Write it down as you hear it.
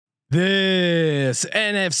This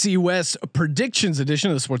NFC West predictions edition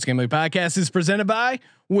of the Sports Gambling Podcast is presented by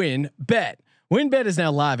WynnBET. WynnBET is now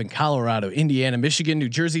live in Colorado, Indiana, Michigan, New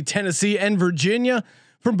Jersey, Tennessee, and Virginia.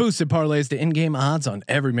 From boosted parlays to in-game odds on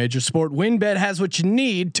every major sport, WynnBET has what you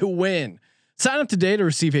need to win. Sign up today to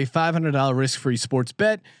receive a $500 risk-free sports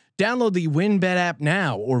bet. Download the WynnBET app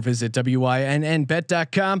now or visit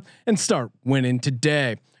wynnbet.com and start winning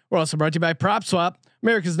today. We're also brought to you by PropSwap,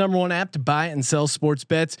 America's #1 app to buy and sell sports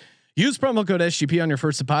bets. Use promo code SGP on your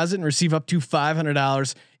first deposit and receive up to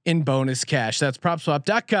 $500 in bonus cash. That's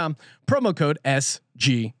PropSwap.com, promo code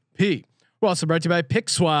SGP. We're also brought to you by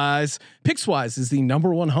Pickswise. Pickswise is the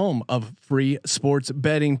 #1 home of free sports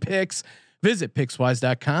betting picks. Visit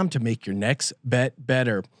Pickswise.com to make your next bet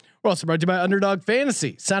better. We're also brought to you by Underdog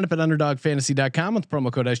Fantasy. Sign up at UnderdogFantasy.com with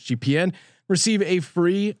promo code SGPN. Receive a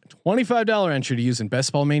free $25 entry to use in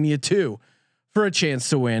Best Ball Mania 2 for a chance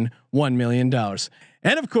to win $1 million.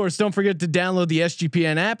 And of course, don't forget to download the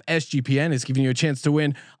SGPN app. SGPN is giving you a chance to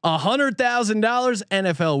win $100,000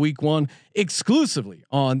 NFL Week 1 exclusively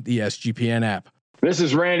on the SGPN app. This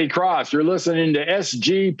is Randy Cross. You're listening to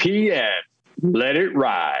SGPN. Let it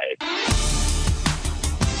ride.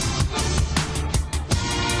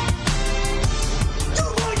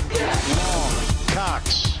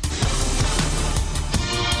 Cox.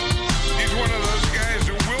 He's one of those guys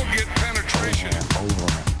who will get penetration. Over.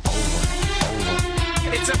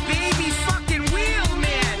 It's a baby fucking wheel,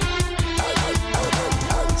 man.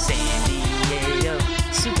 San Diego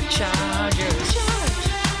Superchargers.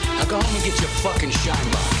 Now go home and get your fucking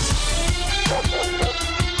shine box.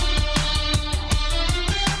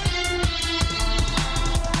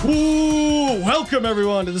 Ooh, welcome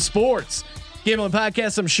everyone to the Sports Gambling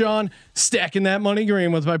Podcast. I'm Sean, stacking that money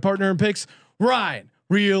green with my partner in picks, Ryan,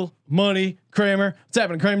 Real Money Kramer. What's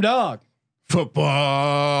happening, Kramer Dog?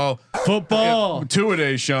 Football. Yeah, 2 a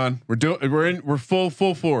days, Sean. We're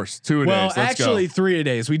full force. 2 a days. Well, actually 3 a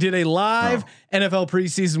days. We did a live NFL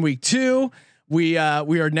preseason week 2. We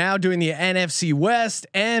are now doing the NFC West,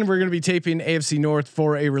 and we're going to be taping AFC North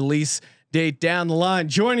for a release date down the line.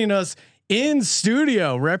 Joining us in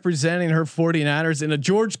studio, representing her 49ers in a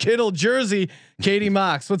George Kittle jersey, Katie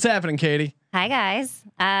Mox. What's happening, Katie? Hi guys.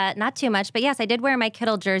 Not too much, but yes, I did wear my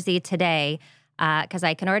Kittle jersey today. Because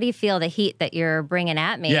I can already feel the heat that you're bringing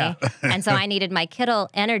at me, and so I needed my Kittle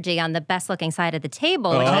energy on the best looking side of the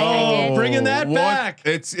table. Which I did. Bringing that back.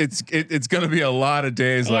 It's going to be a lot of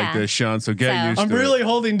days like this, Sean. So get used to it. I'm really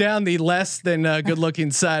holding down the less than good looking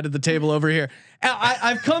side of the table over here.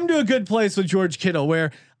 I've come to a good place with George Kittle where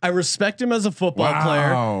I respect him as a football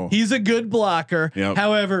player. He's a good blocker. Yep.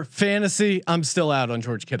 However, fantasy, I'm still out on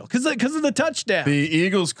George Kittle because of the touchdown. The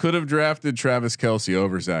Eagles could have drafted Travis Kelce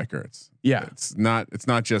over Zach Ertz. Yeah, it's not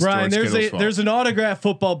just Ryan. George There's an autograph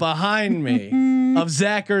football behind me of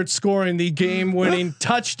Zach Ertz scoring the game-winning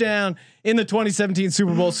touchdown in the 2017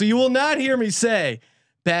 Super Bowl. So you will not hear me say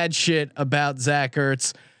bad shit about Zach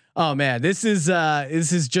Ertz. Oh man, this is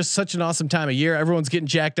just such an awesome time of year. Everyone's getting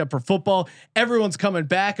jacked up for football. Everyone's coming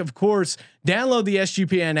back. Of course, download the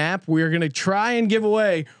SGPN app. We are going to try and give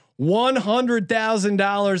away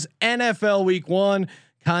 $100,000 NFL Week 1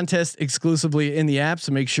 contest exclusively in the app.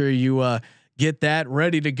 So make sure you get that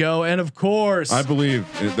ready to go. And of course, I believe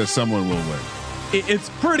that someone will win. It's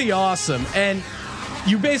pretty awesome. And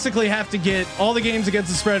you basically have to get all the games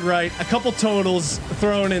against the spread right, a couple totals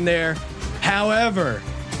thrown in there. However,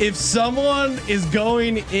 if someone is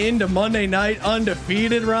going into Monday night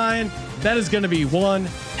undefeated, Ryan, that is going to be one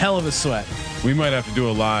hell of a sweat. We might have to do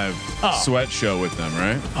a live sweat show with them,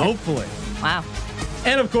 right? Hopefully. Wow.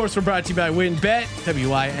 And of course, we're brought to you by WynnBET,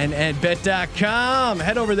 wynnbet.com.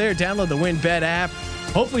 Head over there, download the WynnBET app.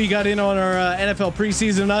 Hopefully you got in on our NFL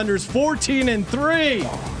preseason unders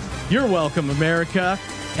 14-3. You're welcome, America.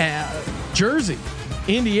 Jersey,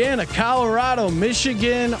 Indiana, Colorado,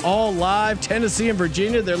 Michigan, all live. Tennessee and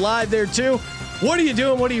Virginia, they're live there too. What are you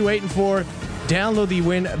doing? What are you waiting for? Download the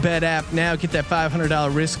WynnBET app now. Get that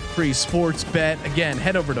 $500 risk-free sports bet. Again,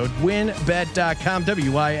 head over to wynnbet.com,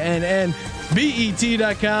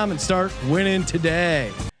 wynnbet.com, and start winning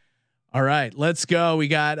today. All right, let's go. We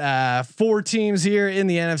got 4 teams here in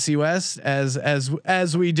the NFC West,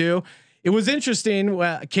 as we do. It was interesting.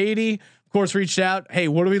 Katie, of course, reached out. Hey,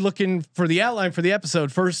 what are we looking for the outline for the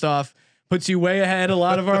episode? First off, puts you way ahead a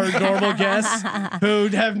lot of our normal guests who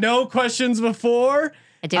have no questions before.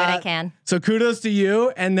 I do what I can. So kudos to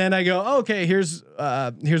you. And then I go, okay, here's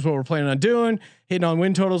what we're planning on doing. Hitting on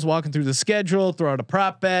win totals, walking through the schedule, throw out a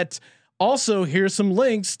prop bet. Also, here's some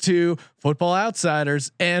links to Football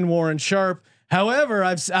Outsiders and Warren Sharp. However,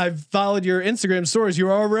 I've followed your Instagram stories.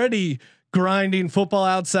 You're already grinding Football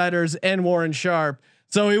Outsiders and Warren Sharp.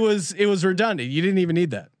 So it was redundant. You didn't even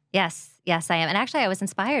need that. Yes, I am. And actually, I was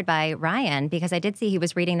inspired by Ryan because I did see he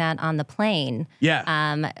was reading that on the plane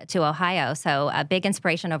to Ohio. So a big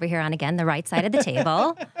inspiration over here on, again, the right side of the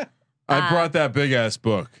table. I brought that big ass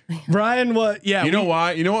book. Brian, what? Yeah. You know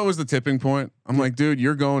why? You know what was the tipping point? I'm like, dude,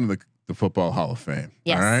 you're going to the Football Hall of Fame.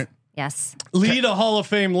 Yes. All right. Yes. Lead a Hall of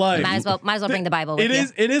Fame life. Might as well bring the Bible with you.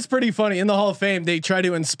 It is pretty funny. In the Hall of Fame, they try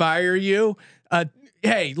to inspire you.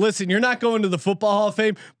 Hey, listen, you're not going to the Football Hall of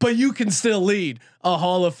Fame, but you can still lead a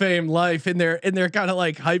Hall of Fame life in their kind of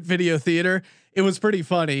like hype video theater. It was pretty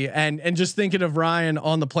funny. And just thinking of Ryan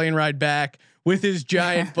on the plane ride back with his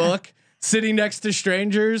giant book sitting next to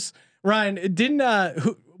strangers. Ryan, didn't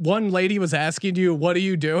one lady was asking you, what are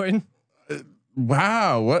you doing?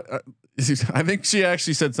 Wow. What? I think she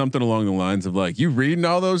actually said something along the lines of like, you reading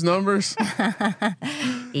all those numbers?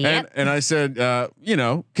 Yep. And I said,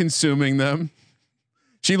 consuming them.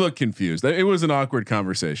 She looked confused. It was an awkward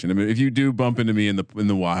conversation. I mean, if you do bump into me in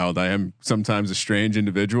the wild, I am sometimes a strange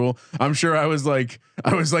individual. I'm sure I was like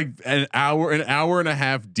an hour and a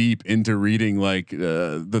half deep into reading like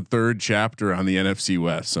the third chapter on the NFC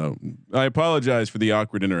West. So I apologize for the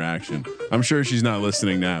awkward interaction. I'm sure she's not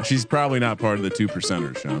listening now. She's probably not part of the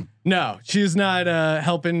 2%ers, Sean. No, she's not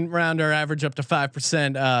helping round our average up to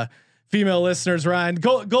 5%. Female listeners, Ryan,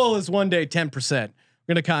 goal is one day 10%.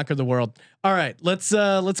 We're gonna conquer the world. All right, let's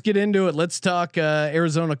get into it. Let's talk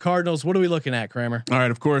Arizona Cardinals. What are we looking at, Kramer? All right,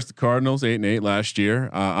 of course, the Cardinals 8-8 last year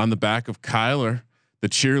on the back of Kyler, the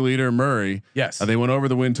cheerleader Murray. Yes, they went over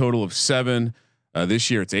the win total of 7. This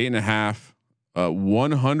year it's 8.5.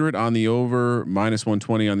 100 on the over,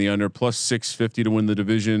 -120 on the under, plus 650 to win the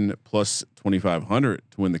division, plus 2,500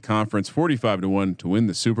 to win the conference, 45-1 to win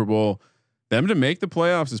the Super Bowl. Them to make the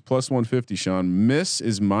playoffs is plus 150. Sean, miss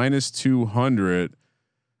is -200.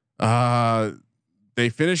 They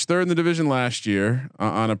finished third in the division last year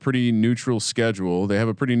on a pretty neutral schedule. They have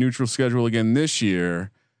a pretty neutral schedule again this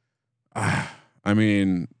year. I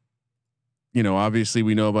mean, obviously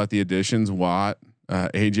we know about the additions, Watt,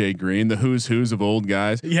 AJ Green, the who's of old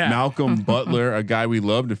guys. Yeah. Malcolm Butler, a guy we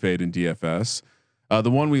love to fade in DFS. The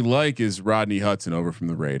one we like is Rodney Hudson over from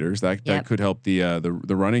the Raiders. That could help the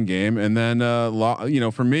running game. And then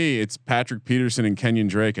for me, it's Patrick Peterson and Kenyon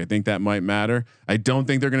Drake. I think that might matter. I don't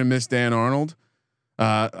think they're going to miss Dan Arnold.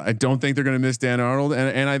 And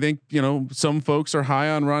I think some folks are high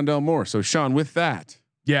on Rondell Moore. So Sean, with that,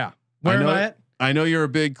 where am I at? I know you're a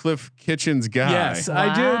big Cliff Kitchens guy. Yes, wow.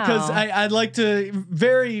 I do, because I'd like to,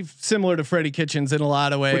 very similar to Freddie Kitchens in a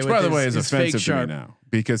lot of ways. Which, by the way, is offensive to me now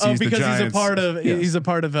because he's he's a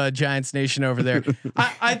part of Giants Nation over there.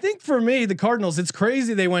 I think for me, the Cardinals, it's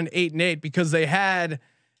crazy they went 8-8 because they had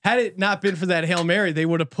it not been for that Hail Mary, they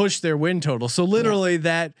would have pushed their win total. So literally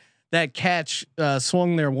that catch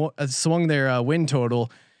swung their win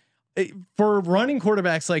total. For running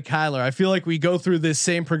quarterbacks like Kyler, I feel like we go through this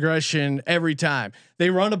same progression every time. They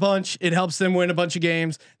run a bunch, it helps them win a bunch of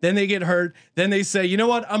games. Then they get hurt. Then they say, you know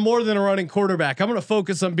what? I'm more than a running quarterback. I'm going to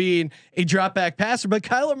focus on being a drop back passer. But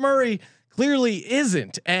Kyler Murray clearly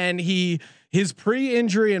isn't. And his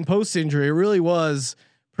pre-injury and post-injury really was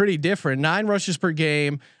pretty different. 9 rushes per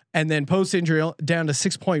game. And then post-injury down to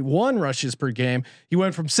 6.1 rushes per game. He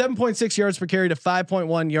went from 7.6 yards per carry to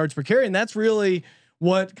 5.1 yards per carry. And that's really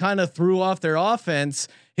what kind of threw off their offense.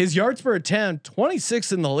 His yards per attempt,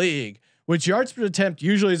 26 in the league, which yards per attempt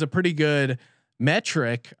usually is a pretty good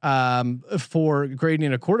metric for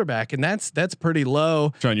grading a quarterback, and that's pretty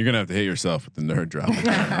low. John, you're gonna have to hit yourself with the nerd drop.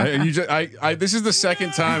 This is the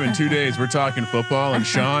second time in 2 days we're talking football, and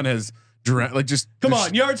Sean has come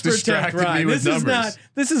on, yards per attempt, right?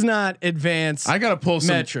 This is not advanced. I gotta pull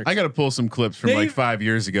some metrics. I gotta pull some clips from like 5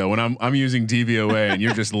 years ago when I'm using DVOA and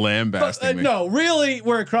you're just lambasting me. No, really,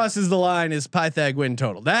 where it crosses the line is Pythag win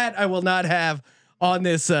total. That I will not have on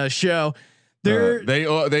this show. They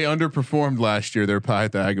underperformed last year. Their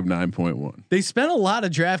Pythag of 9.1. They spent a lot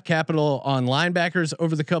of draft capital on linebackers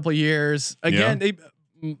over the couple of years. Again,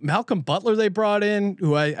 Malcolm Butler they brought in,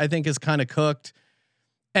 who I think is kind of cooked.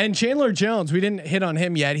 And Chandler Jones, we didn't hit on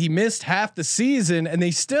him yet. He missed half the season, and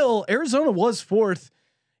Arizona was 4th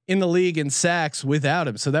in the league in sacks without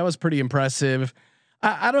him. So that was pretty impressive.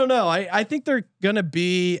 I don't know. I think they're gonna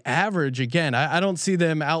be average again. I don't see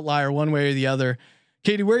them outlier one way or the other.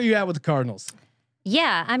 Katie, where are you at with the Cardinals?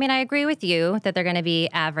 Yeah, I mean, I agree with you that they're going to be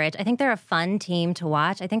average. I think they're a fun team to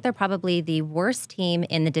watch. I think they're probably the worst team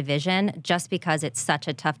in the division just because it's such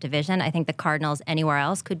a tough division. I think the Cardinals anywhere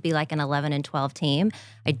else could be like an 11-12 team.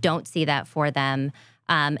 I don't see that for them.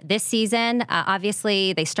 This season,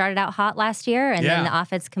 obviously, they started out hot last year, and then the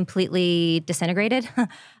offense completely disintegrated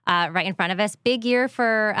right in front of us. Big year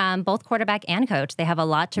for both quarterback and coach. They have a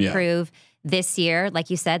lot to prove this year. Like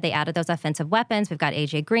you said, they added those offensive weapons. We've got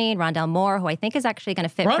AJ Green, Rondell Moore, who I think is actually going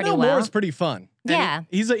to fit pretty well. Rondell Moore is pretty fun. Yeah.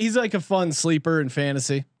 He's like a fun sleeper in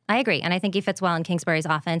fantasy. I agree. And I think he fits well in Kingsbury's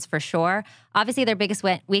offense for sure. Obviously, their biggest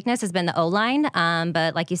weakness has been the O-line.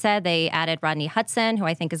 But like you said, they added Rodney Hudson, who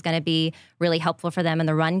I think is going to be really helpful for them in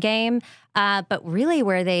the run game. But really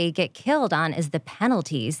where they get killed on is the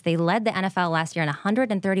penalties. They led the NFL last year in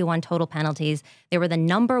 131 total penalties. They were the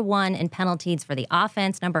number 1 in penalties for the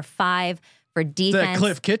offense, number 5 for defense.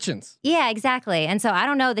 Cliff Kitchens. Yeah, exactly. And so I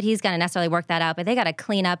don't know that he's going to necessarily work that out, but they got to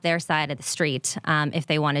clean up their side of the street if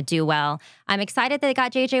they want to do well. I'm excited that they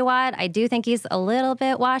got J.J. Watt. I do think he's a little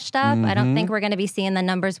bit washed up. I don't think we're going to be seeing the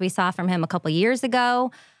numbers we saw from him a couple years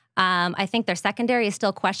ago. I think their secondary is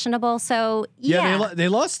still questionable. So, they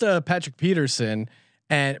lost Patrick Peterson,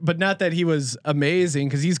 but not that he was amazing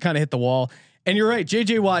because he's kind of hit the wall. And you're right,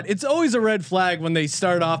 JJ Watt, it's always a red flag when they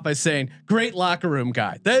start off by saying great locker room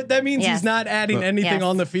guy. That means he's not adding anything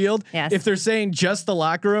on the field. If they're saying just the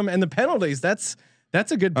locker room and the penalties, that's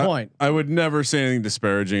a good point. I would never say anything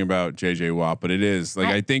disparaging about JJ Watt, but it is like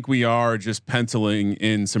I think we are just penciling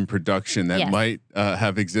in some production that might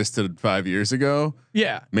have existed 5 years ago.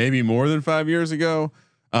 Yeah, maybe more than 5 years ago.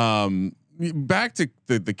 Back to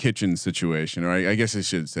the kitchen situation, or I guess I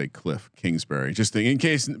should say Cliff Kingsbury, just in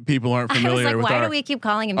case people aren't familiar with why do we keep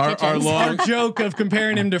calling him our long joke of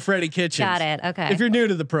comparing him to Freddie Kitchens. Got it. Okay. If you're new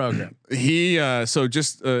to the program, he so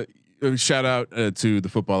just shout out to the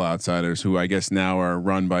Football Outsiders, who I guess now are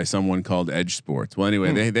run by someone called Edge Sports. Well,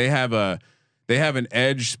 anyway, they have an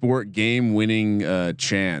Edge Sport game winning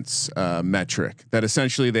chance metric that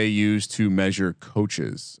essentially they use to measure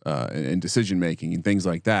coaches and decision making and things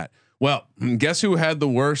like that. Well, guess who had the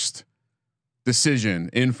worst decision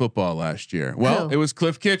in football last year? Well, it was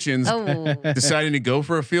Cliff Kitchens deciding to go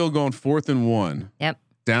for a field goal on 4th and 1. Yep.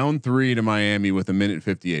 Down 3 to Miami with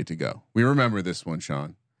 1:58 to go. We remember this one,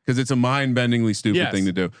 Sean, because it's a mind-bendingly stupid thing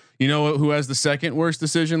to do. You know who has the second worst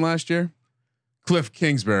decision last year? Cliff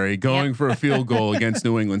Kingsbury going for a field goal against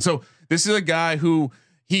New England. So this is a guy who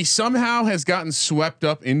he somehow has gotten swept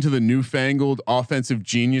up into the newfangled offensive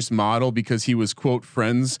genius model because he was quote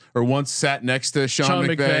friends or once sat next to Sean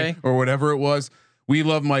McVay or whatever it was. We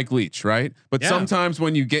love Mike Leach, right? But sometimes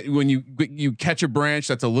when you catch a branch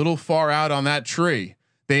that's a little far out on that tree,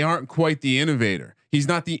 they aren't quite the innovator. He's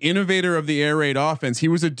not the innovator of the air raid offense. He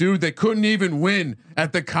was a dude that couldn't even win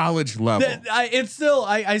at the college level. I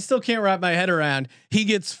still can't wrap my head around. He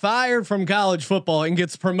gets fired from college football and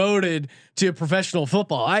gets promoted to professional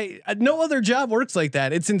football. No other job works like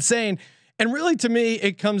that. It's insane. And really, to me,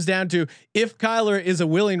 it comes down to if Kyler is a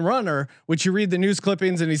willing runner, which you read the news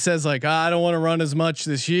clippings and he says like, I don't want to run as much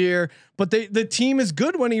this year, but the team is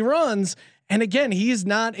good when he runs. And again, he is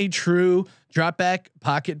not a true drop back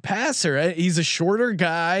pocket passer. He's a shorter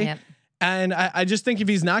guy. And I just think if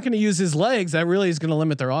he's not going to use his legs, that really is going to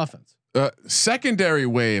limit their offense. Secondary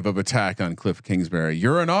wave of attack on Cliff Kingsbury.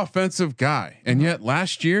 You're an offensive guy. And yet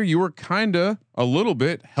last year you were kind of a little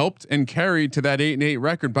bit helped and carried to that 8-8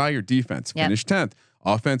 record by your defense. Finished 10th.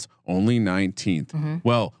 Offense only 19th.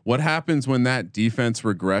 Well, what happens when that defense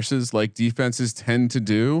regresses like defenses tend to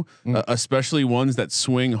do, especially ones that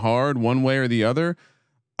swing hard one way or the other?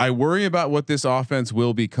 I worry about what this offense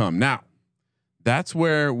will become. Now, that's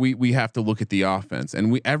where we have to look at the offense,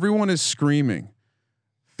 and everyone is screaming.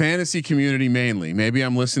 Fantasy community mainly. Maybe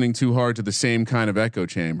I'm listening too hard to the same kind of echo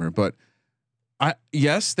chamber, but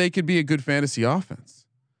yes, they could be a good fantasy offense,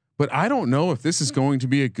 but I don't know if this is going to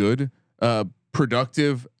be a good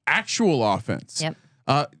productive actual offense.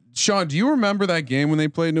 Sean, do you remember that game when they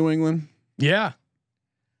played New England? Yeah.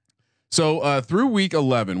 So through week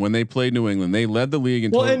 11, when they played New England, they led the league.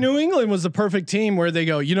 And New England was the perfect team where they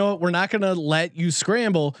go, you know what? We're not going to let you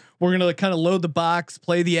scramble. We're going to kind of load the box,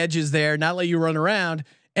 play the edges there, not let you run around.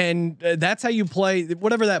 And that's how you play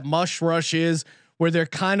whatever that mush rush is, where they're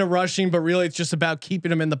kind of rushing, but really it's just about keeping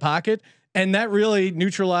them in the pocket. And that really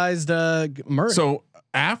neutralized Murray. So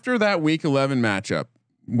after that week 11 matchup,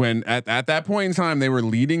 when at that point in time, they were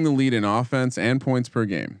leading the lead in offense and points per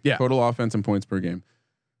game, total offense and points per game.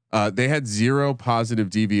 They had 0 positive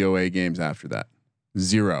DVOA games afher the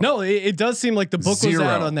Zero. No, it does seem like the book was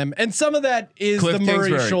out on them, and some of that is Cliff the Murray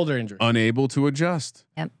Kingsbury, shoulder injury. Unable to adjust.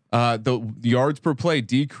 Yep. The yards per play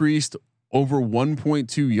decreased over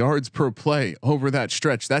 1.2 yards per play over that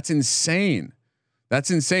stretch. That's insane. That's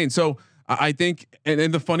insane. So I think,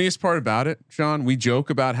 and the funniest part about it, Sean, we joke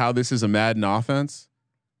about how this is a Madden offense.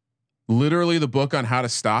 literally the book on how to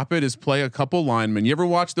stop it is play a couple linemen. You ever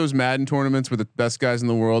watch those Madden tournaments with the best guys in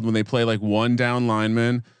the world when they play like one down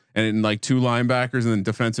lineman and like two linebackers and then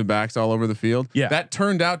defensive backs all over the field? Yeah. That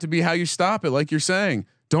turned out to be how you stop it. Like you're saying,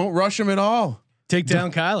 don't rush them at all. Take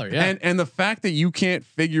down Kyler. Yeah. And the fact that you can't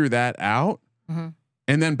figure that out, and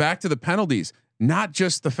then back to the penalties, not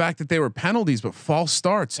just the fact that they were penalties, but false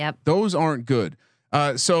starts. Yep. Those aren't good.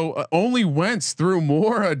 So only Wentz threw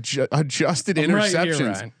more adjusted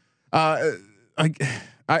interceptions. Right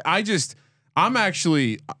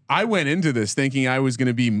here, I went into this thinking I was going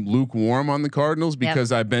to be lukewarm on the Cardinals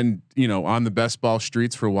because I've been, on the best ball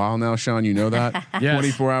streets for a while now, Sean, you know that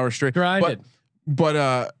 24 hours straight. Grinded.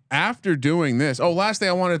 But after doing this, last thing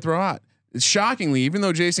I wanted to throw out, shockingly, even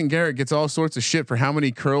though Jason Garrett gets all sorts of shit for how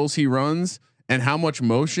many curls he runs and how much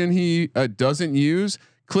motion he doesn't use,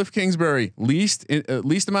 Cliff Kingsbury least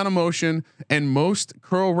amount of motion and most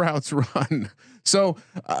curl routes run. So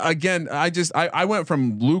again, I went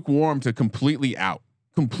from lukewarm to completely out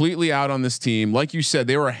on this team. Like you said,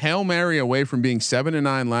 they were a Hail Mary away from being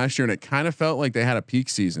 7-9 last year, and it kind of felt like they had a peak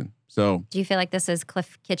season. So Do you feel like this is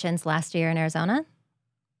Cliff Kitchen's last year in Arizona?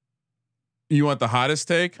 you want the hottest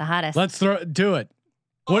take? The hottest. let's do it.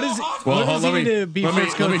 What is it? Well, what is let he to be first me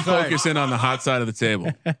coach fired? focus in on the hot side of the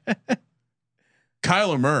table.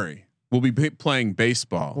 Kyler Murray will be playing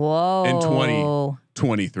baseball Whoa. in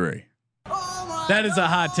 2023. That is a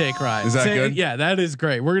hot take, Ryan. Is that good? Yeah, that is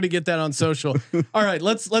great. We're gonna get that on social. All right,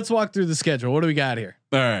 let's walk through the schedule. What do we got here?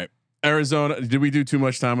 All right. Arizona. Did we do too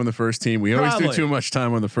much time on the first team? We always do Probably. too much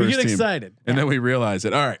time on the first We get team. excited. And then we realize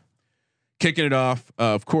it. All right. Kicking it off,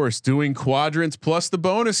 of course, doing quadrants plus the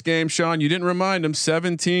bonus game. Sean, you didn't remind them.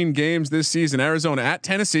 17 games this season. Arizona at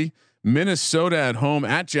Tennessee, Minnesota at home,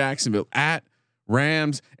 at Jacksonville, at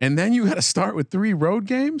Rams, and then you got to start with 3 road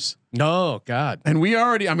games. Oh God. And we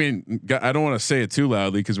already, I don't want to say it too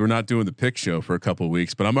loudly because we're not doing the pick show for a couple of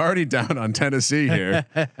weeks, but I'm already down on Tennessee here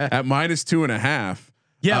at -2.5.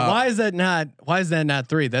 Yeah. Why is that not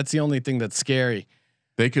 3? That's the only thing that's scary.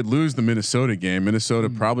 They could lose the Minnesota game. Minnesota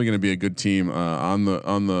probably going to be a good team on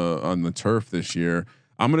the turf this year.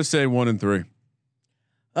 I'm going to say 1-3.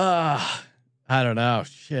 I don't know.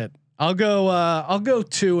 Shit. I'll go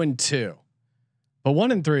 2-2. But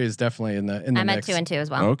 1-3 is definitely in the I'm at mix. 2-2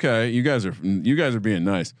 as well. Okay, you guys are being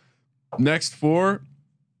nice. Next 4,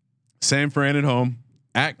 San Fran at home,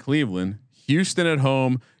 at Cleveland, Houston at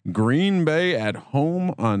home, Green Bay at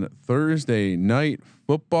home on Thursday night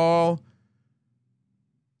football.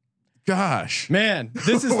 Gosh, Man,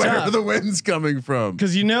 this is where tough. are the wins coming from?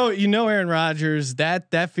 Because you know Aaron Rodgers,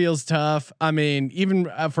 that feels tough. I mean,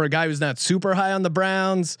 even for a guy who's not super high on the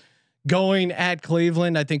Browns, going at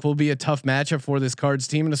Cleveland, I think will be a tough matchup for this Cards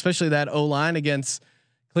team, and especially that O line against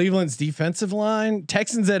Cleveland's defensive line.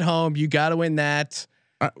 Texans at home, you got to win that.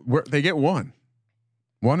 They get 1-3.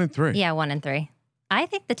 Yeah, 1-3. I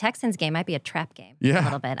think the Texans game might be a trap game. Yeah. A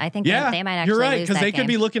little bit. I think Yeah, they might actually you're right lose because that they game. could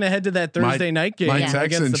be looking ahead to that Thursday night game My against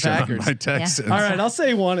Texans, the Sean, Packers. my Texans. All right, I'll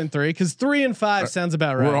say 1-3 because 3 and 5 sounds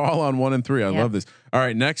about right. We're all on 1-3. I Yep. love this. All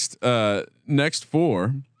right, next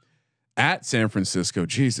 4 at San Francisco.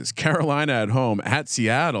 Jesus, Carolina at home, at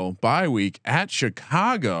Seattle, bye week, at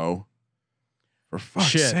Chicago. For fuck's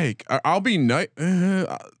Shit. sake, I'll be nice.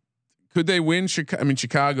 Could they win?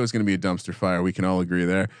 Chicago is going to be a dumpster fire. We can all agree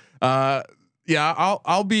there. Yeah,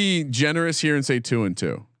 I'll be generous here and say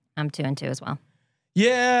 2-2. I'm 2-2 as well.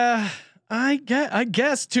 Yeah, I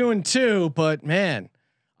guess 2-2, but man,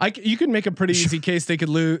 you could make a pretty easy case they could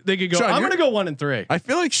lose. They could go. Sean, I'm going to go 1-3. I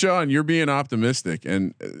feel like Sean, you're being optimistic,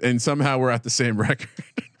 and somehow we're at the same record.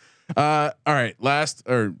 All right,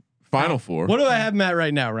 final 4. What do I have Matt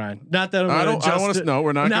right now, Ryan? Not that I'm I going to don't want to. No,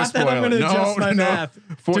 we're not. Not that I'm going to adjust my math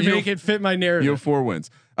to make it fit my narrative. You have 4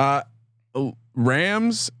 wins.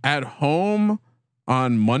 Rams at home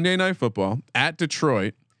on Monday Night Football, at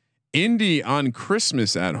Detroit, Indy on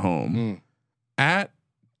Christmas at home, at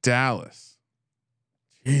Dallas.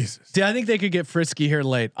 Jesus. See, I think they could get frisky here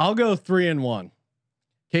late. I'll go 3-1.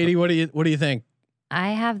 Katie, what do you think?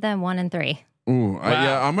 I have them 1-3. Ooh,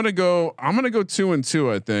 yeah, I'm gonna go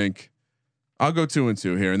 2-2. I think I'll go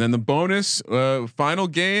 2-2 here, and then the bonus final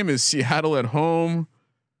game is Seattle at home.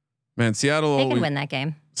 Man, Seattle. They can win that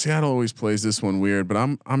game. Seattle always plays this one weird, but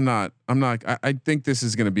I'm not. I think this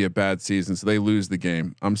is going to be a bad season, so they lose the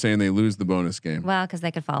game. I'm saying they lose the bonus game. Well, because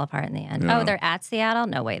they could fall apart in the end. Yeah. Oh, they're at Seattle.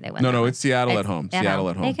 No way they win. No, it's Seattle at home. Seattle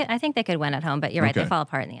at home. I think they could win at home, but you're right. Okay. They fall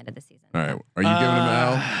apart in the end of the season. All right, are you giving them an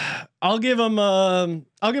L? I'll give them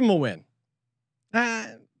a win.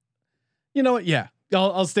 You know what? Yeah,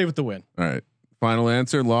 I'll stay with the win. All right, final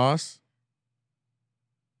answer: loss.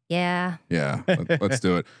 Yeah. Yeah, let's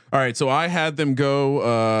do it. All right, so I had them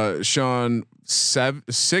go. Sean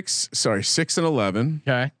 6-11.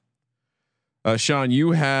 Okay. Sean,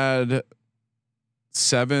 you had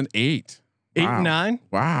 7, 8. 8 Wow. and 9.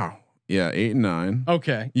 Wow. Yeah, 8 and 9.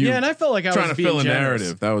 Okay. You Yeah, and I felt like I Trying was to being fill a generous.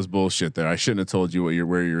 narrative. That was bullshit. There, I shouldn't have told you where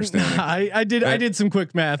you're standing. I did some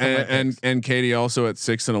quick math. On my picks. and Katie also at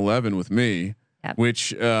 6 and 11 with me, Yep.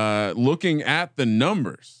 which looking at the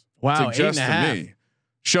numbers, Wow, suggest 8.5. to me,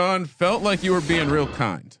 Sean felt like you were being real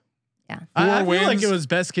kind. Yeah. I feel like wins- it was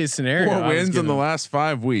best case scenario. 4 I was wins in the giving. last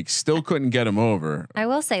 5 weeks, still couldn't get him over. I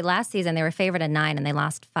will say last season they were favored at 9 and they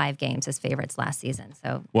lost 5 games as favorites last season.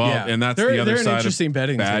 So Well, Yeah. and that's They're- the other they're an side interesting of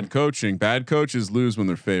betting bad team. coaching. Bad coaches lose when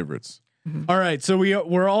they're favorites. All right, so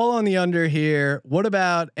we're all on the under here. What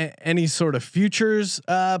about any sort of futures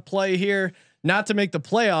play here? Not to make the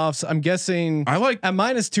playoffs. I'm guessing I like at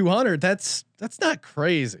 -200. That's not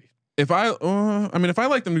crazy. if I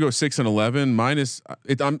like them to go 6 and 11 minus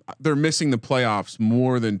it. They're missing the playoffs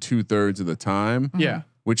more than 2/3 of the time. Yeah.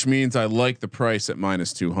 Which means I like the price at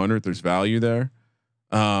 -200. There's value there.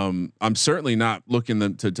 I'm certainly not looking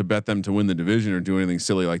them to bet them to win the division or do anything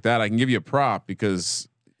silly like that. I can give you a prop because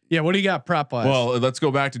Yeah. What do you got prop wise? well, let's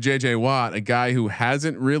go back to JJ Watt, a guy who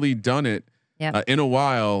hasn't really done it Yep. in a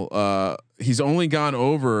while. He's only gone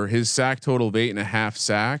over his sack total of 8.5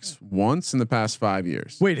 sacks once in the past 5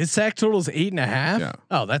 years. wait, his sack total is 8.5. Yeah.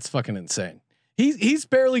 Oh, that's fucking insane. He's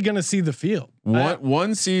barely gonna see the field.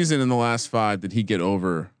 One season in the last 5 did he get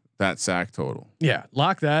over that sack total? Yeah,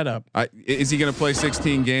 lock that up. Is he going to play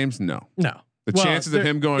 16 games? No. No. The chances of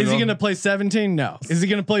him going Is he over- going to play 17? No. Is he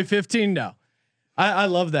going to play 15? No. I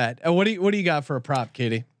love that. What do you got for a prop,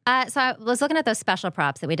 Katie? So I was looking at those special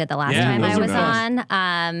props that we did the last Yeah, time those I are was nice.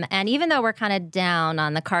 on. And even though we're kind of down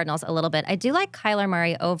on the Cardinals a little bit, I do like Kyler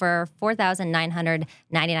Murray over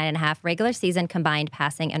 4,999.5 regular season combined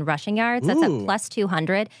passing and rushing yards. That's Ooh. at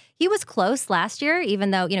 +200. He was close last year,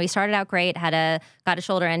 even though, he started out great, got a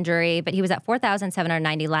shoulder injury, but he was at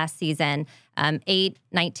 4,790 last season,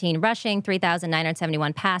 819 rushing,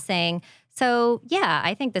 3,971 passing. So yeah,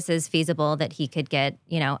 I think this is feasible that he could get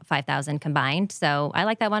 5,000 combined. So I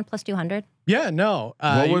like that one +200, Yeah, no.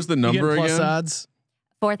 What was the you get number plus again? odds?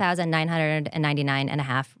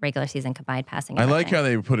 4,999.5 regular season combined passing. I and like rushing. how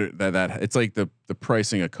they put it that it's like the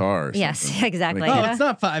pricing a car. Or Yes, something. exactly. Like, Oh, Yeah. it's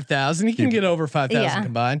not 5,000. He can get over 5,000 Yeah.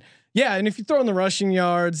 combined. Yeah, and if you throw in the rushing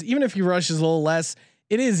yards, even if he rushes a little less,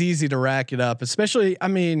 it is easy to rack it up. Especially, I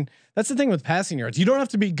mean, that's the thing with passing yards. You don't have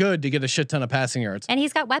to be good to get a shit ton of passing yards. And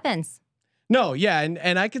he's got weapons. No, yeah,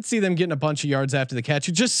 and I could see them getting a bunch of yards after the catch.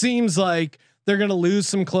 It just seems like they're going to lose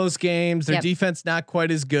some close games. Their Yep. defense not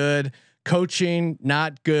quite as good. Coaching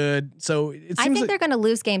not good. So it seems I think like, they're going to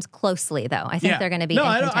lose games closely, though. I think they're going to be in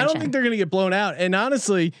I don't contention. think they're going to get blown out. And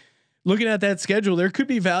honestly, looking at that schedule, there could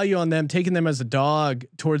be value on them taking them as a dog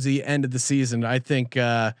towards the end of the season. I think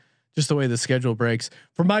just the way the schedule breaks.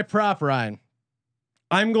 For my prop, Ryan,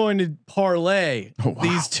 I'm going to parlay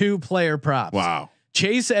these 2 player props. wow.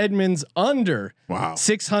 Chase Edmonds under Wow.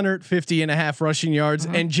 650.5 rushing yards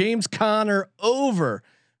and James Conner over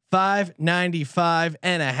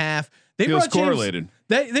 595.5. They Feels brought James- correlated.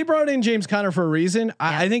 They brought in James Conner for a reason.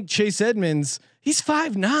 I think Chase Edmonds, he's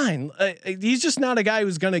 5'9". He's just not a guy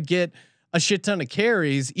who's going to get a shit ton of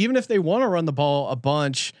carries, even if they want to run the ball a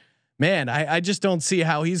bunch. Man, I just don't see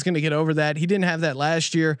how he's going to get over that. He didn't have that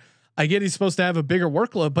last year. I get he's supposed to have a bigger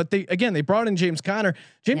workload, but they brought in James Conner.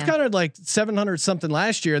 James Conner had like 700 something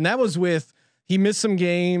last year, and that was with he missed some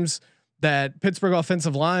games. That Pittsburgh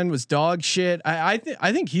offensive line was dog shit. I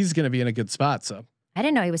think he's going to be in a good spot. So I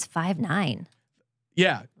didn't know he was 5'9".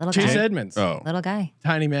 yeah, Little Chase guy. Edmonds, Oh, Little guy.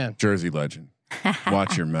 tiny man. Jersey legend.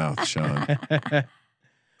 Watch your mouth, Sean.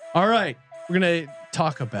 All right, we're gonna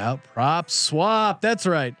talk about Prop Swap. That's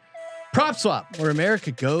right, Prop Swap, where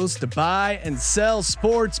America goes to buy and sell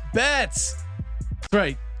sports bets. That's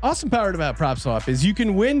right. Awesome part about Prop Swap is you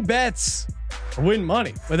can win bets or win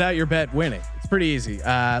money without your bet winning. It's pretty easy.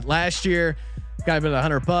 Last year, guy bet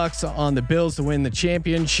 $100 on the Bills to win the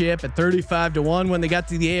championship at 35-1. When they got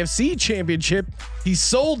to the AFC Championship, he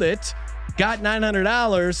sold it. Got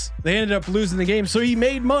 $900. They ended up losing the game, so he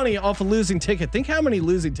made money off a losing ticket. Think how many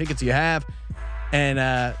losing tickets you have, and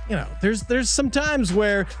there's some times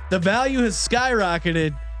where the value has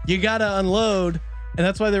skyrocketed. You gotta unload, and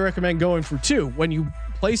that's why they recommend going for 2. When you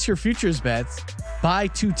place your futures bets, buy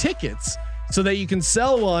 2 tickets so that you can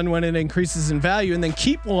sell one when it increases in value, and then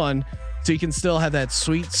keep one so you can still have that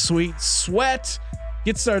sweet sweat.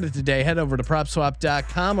 Get started today. Head over to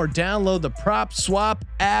PropSwap.com or download the PropSwap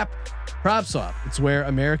app. PropSwap, it's where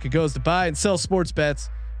America goes to buy and sell sports bets.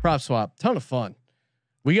 PropSwap, ton of fun.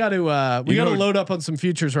 We got to load up on some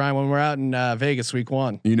futures, Ryan, when we're out in Vegas week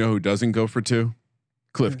 1. You know who doesn't go for 2?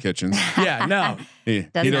 Cliff Kitchens. Yeah, no, he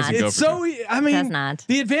doesn't not. go it's for so. 2. I mean, Does not.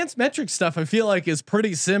 the advanced metric stuff I feel like is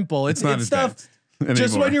pretty simple. It's not stuff. advanced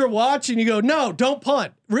Just anymore. when you're watching, you go, no, don't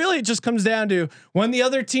punt. Really, it just comes down to when the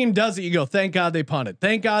other team does it, you go, thank God they punted.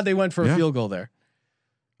 Thank God they went for a field goal there.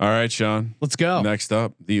 All right, Sean. Let's go. Next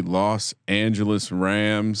up, the Los Angeles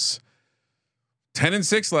Rams.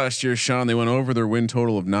 10-6 last year, Sean. They went over their win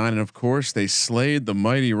total of 9, and of course, they slayed the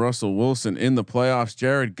mighty Russell Wilson in the playoffs.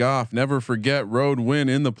 Jared Goff, never forget, road win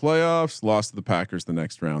in the playoffs. Lost to the Packers the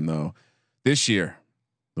next round, though. This year,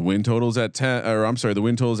 the win total's at 10. Or I'm sorry, the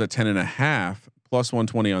win total is at 10.5. Plus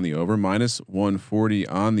 120 on the over, minus 140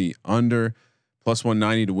 on the under, plus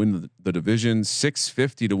 190 to win the division,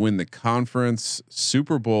 650 to win the conference.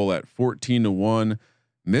 Super Bowl at 14-1.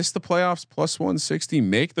 Miss the playoffs plus 160.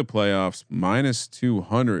 Make the playoffs minus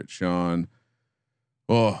 200. Sean,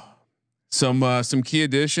 some key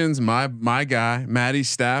additions. My guy, Matty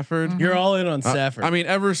Stafford. You're all in on Stafford. I mean,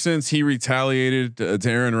 ever since he retaliated to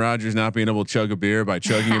Aaron Rodgers not being able to chug a beer by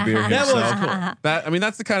chugging a beer That was himself. cool.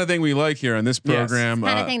 That's the kind of thing we like here on this program.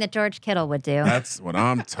 Kind of thing that George Kittle would do. That's what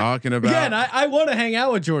I'm talking about. Again, I want to hang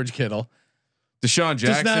out with George Kittle. Deshaun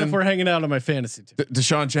Jackson. Just not if we're hanging out on my fantasy team.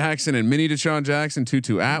 Deshaun Jackson and mini Deshaun Jackson,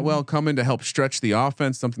 Tutu Atwell come in to help stretch the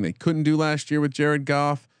offense, something they couldn't do last year with Jared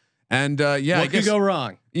Goff. And What I guess could go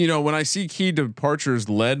wrong? You know, when I see key departures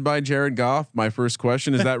led by Jared Goff, my first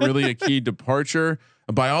question is that really a key departure?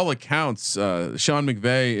 By all accounts, Sean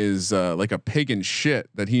McVay is like a pig in shit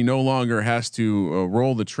that he no longer has to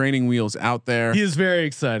roll the training wheels out there. He is very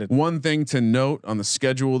excited. One thing to note on the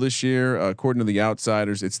schedule this year, according to the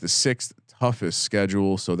outsiders, it's the 6th toughest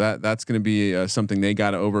schedule. So that's going to be something they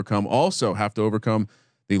got to overcome. Also have to overcome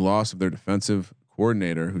the loss of their defensive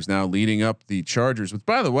coordinator, who's now leading up the Chargers. Which,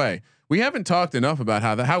 by the way, we haven't talked enough about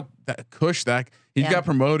how that Cush he got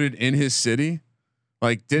promoted in his city.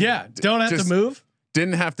 Like, don't have to move.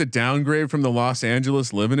 Didn't have to downgrade from the Los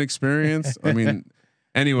Angeles living experience. I mean,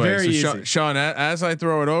 anyway, so Sean, as I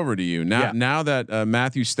throw it over to you now that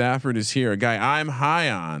Matthew Stafford is here, a guy I'm high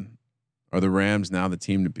on, are the Rams now the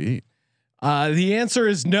team to beat? The answer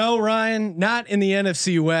is no, Ryan. Not in the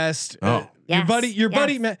NFC West. Your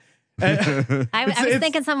buddy. I was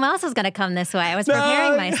thinking something else was going to come this way. I was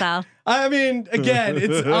preparing myself. I mean, again,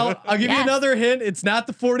 I'll give you another hint. It's not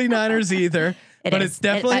the 49ers either. It's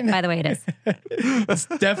definitely. By the way, it is. It's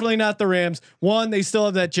definitely not the Rams. One, they still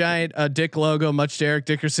have that giant Dick logo, much to Eric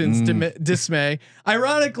Dickerson's dismay.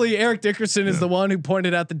 Ironically, Eric Dickerson is the one who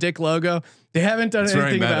pointed out the Dick logo. They haven't done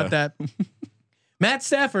anything about that. Matt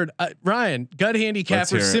Stafford, Ryan, gut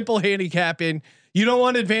handicapper, simple handicapping. You don't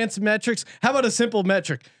want advanced metrics. How about a simple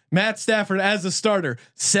metric? Matt Stafford as a starter,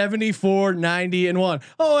 74, 90 and 1.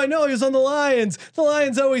 Oh, I know he was on the Lions. The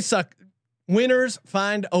Lions always suck. Winners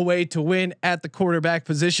find a way to win at the quarterback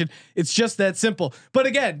position. It's just that simple. But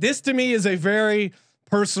again, this to me is a very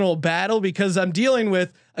personal battle because I'm dealing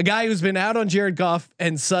with a guy who's been out on Jared Goff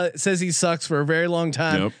and says he sucks for a very long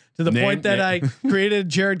time. To the point that I created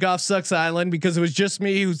Jared Goff Sucks Island because it was just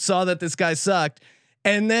me who saw that this guy sucked.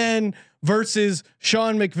 And then versus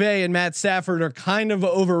Sean McVay and Matt Stafford are kind of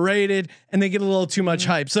overrated and they get a little too much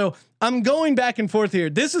hype. So I'm going back and forth here.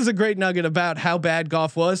 This is a great nugget about how bad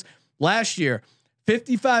Goff was last year.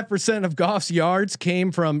 55% of Goff's yards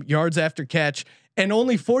came from yards after catch and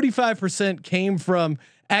only 45% came from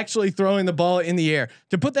actually throwing the ball in the air.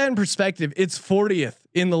 To put that in perspective, it's 40th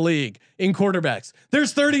in the league in quarterbacks.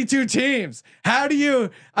 There's 32 teams. How do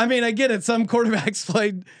you, I mean, I get it. Some quarterbacks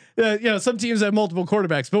played, some teams have multiple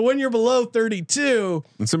quarterbacks, but when you're below 32,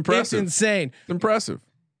 it's impressive. It's insane. It's impressive.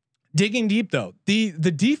 Digging deep though, the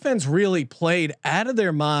defense really played out of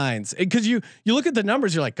their minds because you look at the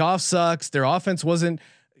numbers, you're like, Goff sucks. Their offense wasn't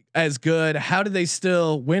as good. How did they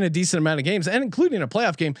still win a decent amount of games, and including a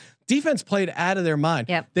playoff game? Defense played out of their mind.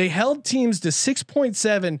 Yep. They held teams to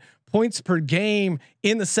 6.7 points per game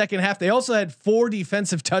in the second half. They also had 4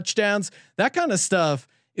 defensive touchdowns. That kind of stuff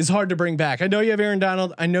is hard to bring back. I know you have Aaron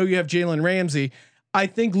Donald. I know you have Jalen Ramsey. I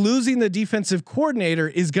think losing the defensive coordinator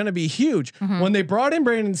is going to be huge. When they brought in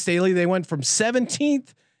Brandon Staley, they went from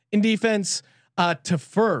 17th in defense to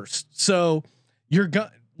first. So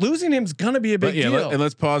losing him's going to be a big deal. And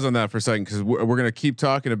let's pause on that for a second because we're going to keep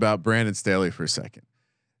talking about Brandon Staley for a second.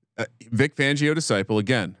 Vic Fangio disciple,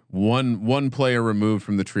 again, one player removed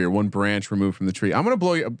from the tree or one branch removed from the tree. I'm going to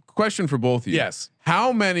blow you a question for both of you. Yes.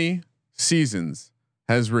 How many seasons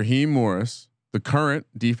has Raheem Morris, the current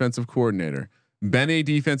defensive coordinator, been a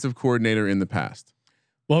defensive coordinator in the past?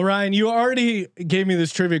 Well, Ryan, you already gave me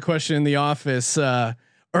this trivia question in the office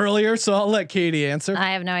earlier, so I'll let Katie answer.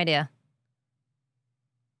 I have no idea.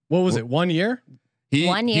 What was it? 1 year? He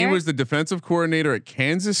 1 year? He was the defensive coordinator at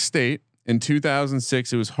Kansas State in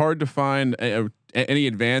 2006. It was hard to find any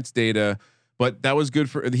advanced data, but that was good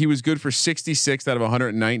for. He was good for 66 out of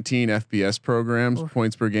 119 FBS programs,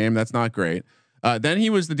 points per game. That's not great. Then he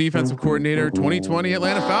was the defensive coordinator 2020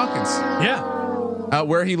 Atlanta Falcons. Yeah.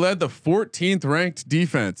 Where he led the 14th ranked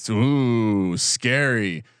defense. Ooh,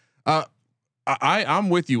 scary. I'm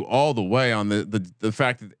with you all the way on the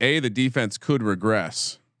fact that the defense could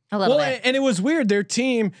regress. A little bit. And it was weird. Their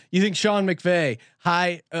team, you think Sean McVay,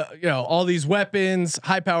 high, all these weapons,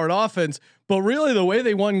 high powered offense, but really the way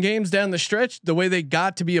they won games down the stretch, the way they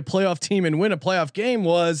got to be a playoff team and win a playoff game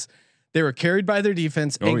was they were carried by their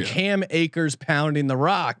defense and Cam Akers pounding the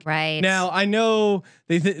rock. Right. Now I know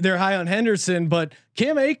they're high on Henderson, but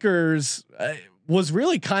Cam Akers was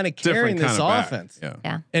really kind of carrying this offense.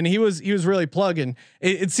 Yeah. And he was really plugging.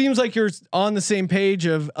 It seems like you're on the same page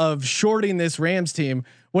of shorting this Rams team.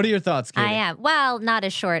 What are your thoughts, Katie? I am. Well, not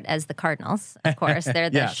as short as the Cardinals, of course. They're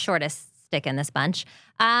the Yeah. shortest stick in this bunch.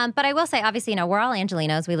 But I will say, obviously, we're all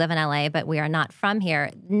Angelinos. We live in LA, but we are not from here.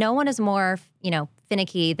 No one is more,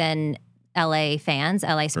 finicky than LA fans,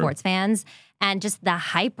 LA sports fans. And just the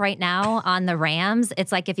hype right now on the Rams.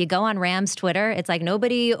 It's like if you go on Rams Twitter, it's like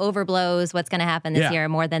nobody overblows what's going to happen this year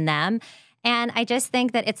more than them. And I just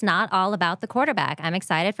think that it's not all about the quarterback. I'm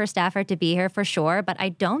excited for Stafford to be here for sure, but I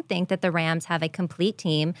don't think that the Rams have a complete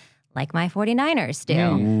team like my 49ers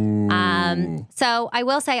do. So I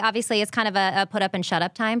will say, obviously, it's kind of a put up and shut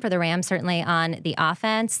up time for the Rams, certainly on the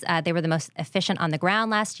offense. They were the most efficient on the ground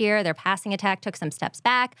last year. Their passing attack took some steps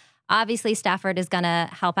back. Obviously, Stafford is going to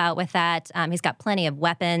help out with that. He's got plenty of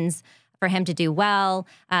weapons for him to do well.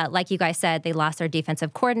 Like you guys said, they lost their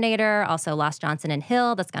defensive coordinator, also lost Johnson and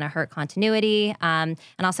Hill. That's going to hurt continuity. And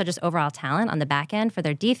also just overall talent on the back end for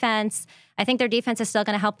their defense. I think their defense is still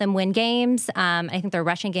going to help them win games. I think their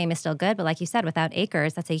rushing game is still good. But like you said, without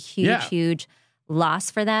Akers, that's a huge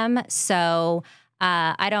loss for them. So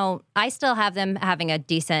I still have them having a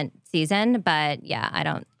decent season. But yeah,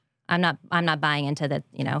 I'm not buying into the,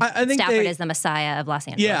 I think Stafford is the messiah of Los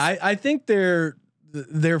Angeles. Yeah, I think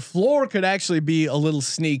their floor could actually be a little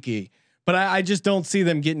sneaky, but I just don't see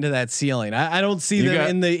them getting to that ceiling. I don't see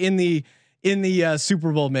them in the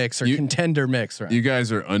Super Bowl mix or contender mix. Right? You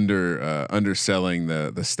guys are underselling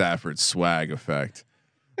the Stafford swag effect.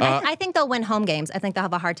 I think they'll win home games. I think they'll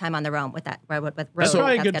have a hard time on their own with that. That's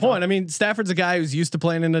probably a good point. I mean, Stafford's a guy who's used to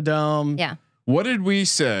playing in a dome. Yeah. What did we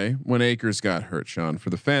say when Akers got hurt, Sean,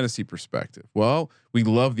 for the fantasy perspective? Well, we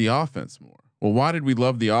love the offense more. Well, why did we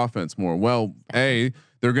love the offense more? Well,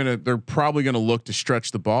 they're probably gonna look to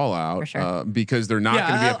stretch the ball out because they're not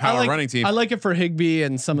going to be a power running team. I like it for Higbee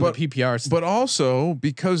and some of the PPRs, but also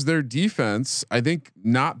because their defense, I think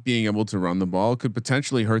not being able to run the ball could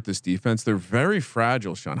potentially hurt this defense. They're very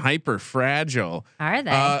fragile, Sean, hyper fragile. Are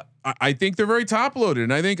they? I think they're very top loaded,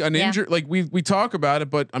 and I think an injury, like we talk about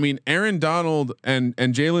it, but I mean, Aaron Donald and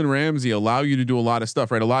Jalen Ramsey allow you to do a lot of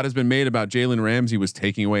stuff, right? A lot has been made about Jalen Ramsey was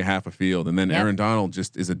taking away half a field, and then Aaron Donald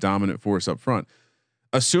just is a dominant force up front.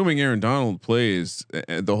 Assuming Aaron Donald plays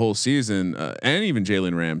the whole season, and even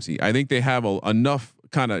Jalen Ramsey, I think they have enough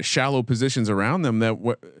kind of shallow positions around them that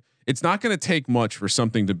it's not going to take much for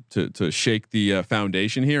something to shake the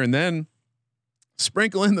foundation here, and then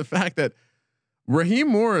sprinkle in the fact that Raheem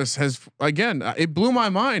Morris has, again, it blew my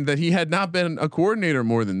mind that he had not been a coordinator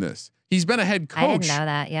more than this. He's been a head coach. I didn't know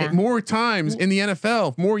that. Yeah. More times in the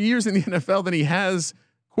NFL, more years in the NFL than he has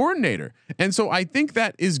coordinator. And so I think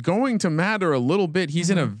that is going to matter a little bit. He's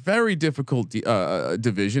in a very difficult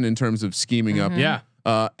division in terms of scheming up. Yeah.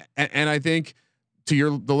 And I think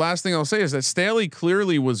the last thing I'll say is that Staley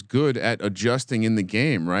clearly was good at adjusting in the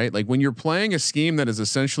game, right? Like when you're playing a scheme that is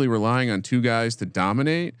essentially relying on two guys to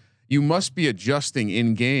dominate, you must be adjusting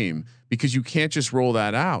in game because you can't just roll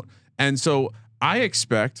that out. And so I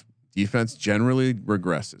expect defense generally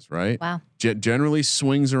regresses, right? Wow. Generally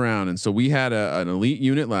swings around. And so we had an elite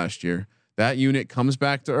unit last year. That unit comes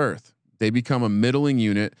back to earth. They become a middling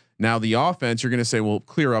unit. Now the offense, you're going to say, well,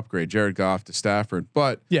 clear upgrade, Jared Goff to Stafford.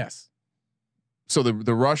 But yes. So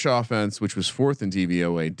the rush offense, which was fourth in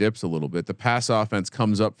DVOA, dips a little bit. The pass offense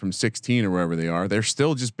comes up from 16 or wherever they are. They're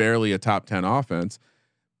still just barely a top 10 offense,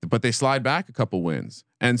 but they slide back a couple wins.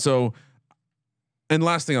 And so, and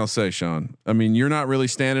last thing I'll say, Sean, I mean, you're not really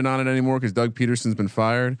standing on it anymore because Doug Peterson's been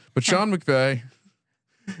fired, but Sean McVay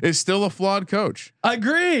is still a flawed coach.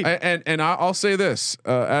 Agreed. And I'll say this,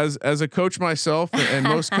 as a coach myself, and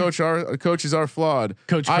most coaches are flawed.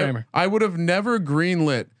 Coach Kramer. I would have never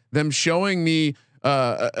greenlit them showing me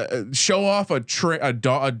show off a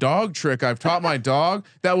dog trick I've taught my dog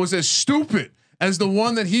that was as stupid as the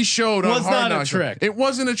one that he showed on Was Hard not a Knocks. trick. It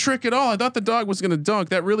wasn't a trick at all. I thought the dog was going to dunk.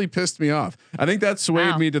 That really pissed me off. I think that swayed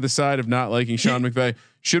Wow. me to the side of not liking Sean McVay.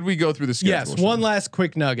 Should we go through the schedule? Yes. One last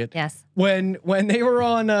quick nugget. Yes. When they were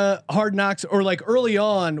on Hard Knocks or like early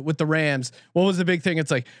on with the Rams, what was the big thing?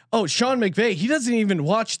 It's like, oh, Sean McVay, he doesn't even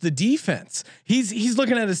watch the defense. He's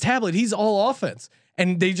looking at his tablet. He's all offense.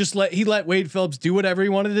 And they just let Wade Phillips do whatever he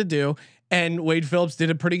wanted to do. And Wade Phillips did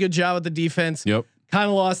a pretty good job with the defense. Yep. Kind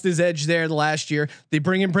of lost his edge there the last year. They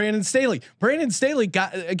bring in Brandon Staley. Brandon Staley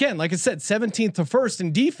got, again, like I said, 17th to 1st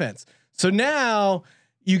in defense. So now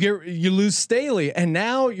you lose Staley, and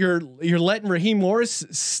now you're letting Raheem Morris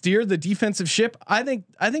steer the defensive ship. I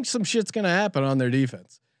think some shit's gonna happen on their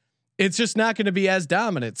defense. It's just not going to be as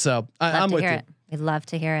dominant. So I'm with you. We'd love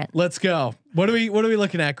to hear it. Let's go. What are we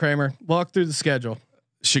looking at, Kramer? Walk through the schedule.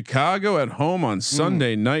 Chicago at home on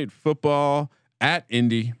Sunday night football at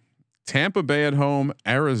Indy, Tampa Bay at home,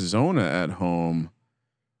 Arizona at home.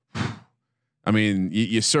 I mean,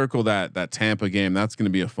 you circle that Tampa game. That's going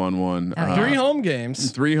to be a fun one. Oh, yeah. 3 home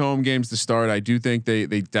games. 3 home games to start. I do think they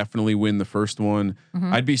definitely win the first one.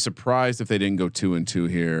 I'd be surprised if they didn't go 2-2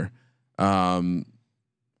 here.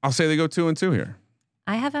 I'll say they go 2-2 here.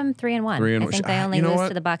 I have him 3-1. 3-1. I think they only You know lose what?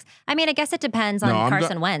 to the Bucks. I mean, I guess it depends on No, I'm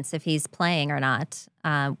Carson Wentz if he's playing or not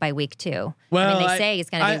by week 2. Well, I mean, they say he's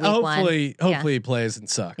going to be week 1. Hopefully he plays and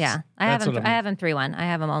sucks. Yeah, I have him 3-1. I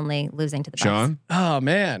have him only losing to the Bucks. Sean? Oh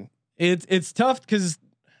man, it's tough because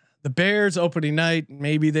the Bears opening night.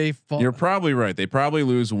 Maybe they fall. You're probably right. They probably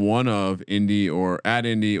lose one of Indy or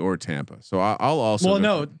Tampa. So I'll also. Well,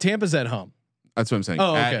 no, Tampa's at home. That's what I'm saying.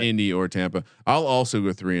 Oh, At okay. Indy or Tampa. I'll also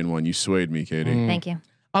go 3-1. You swayed me, Katie. Thank you.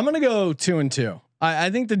 I'm gonna go 2-2. I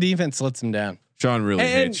think the defense lets them down. Sean really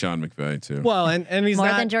And- hates Sean McVay too. Well, and he's More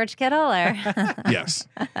not than George Kittle, or Yes.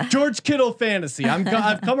 George Kittle fantasy.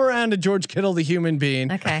 I've come around to George Kittle, the human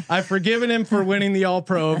being. Okay. I've forgiven him for winning the All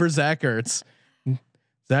Pro over Zach Ertz.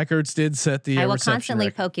 Zach Ertz did set the I will reception constantly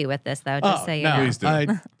record. poke you with this, though, just so you know. Please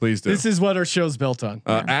do. Please do. This is what our show's built on.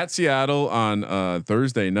 At Seattle on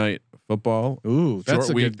Thursday night football. Ooh, that's Short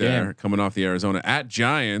a week good there, game. coming off the Arizona. At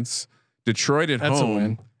Giants, Detroit at That's a home.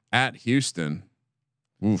 win. At Houston.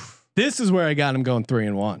 Oof. This is where I got him going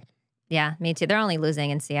 3-1. Yeah, me too. They're only losing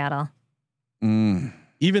in Seattle.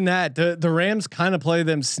 Even that the Rams kind of play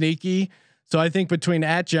them sneaky. So I think between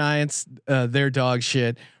at Giants, their dog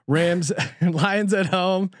shit, Rams, Lions at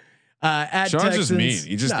home, at Sean's Texans. just mean.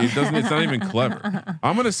 He doesn't. It's not even clever.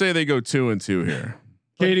 I'm gonna say they go 2-2 here.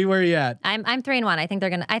 Katie, where are you at? I'm 3-1. I think they're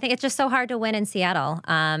gonna. I think it's just so hard to win in Seattle.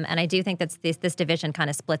 And I do think that's this division kind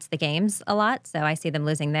of splits the games a lot. So I see them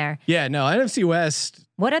losing there. Yeah, no, NFC West.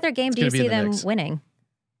 What other game do you gonna be see in the them mix. winning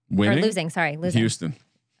Winning. or losing? Sorry, losing. Houston.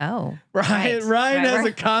 Oh, Ryan right. has We're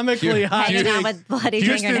a comically high. hanging out with bloody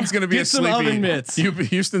finger now. Houston's going to be Get a some sleepy. oven mitts.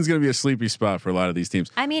 Houston's going to be a sleepy spot for a lot of these teams.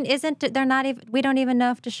 I mean, they're not even? We don't even know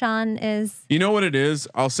if Deshaun is. You know what it is?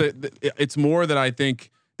 I'll say it's more that I think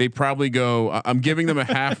they probably go. I'm giving them a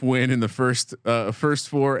half win in the first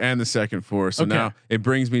 4 and the second 4. So Okay. now it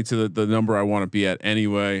brings me to the number I want to be at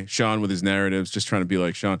anyway. Sean with his narratives, just trying to be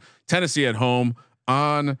like Sean. Tennessee at home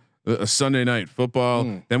on a Sunday night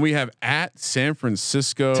football. Then we have at San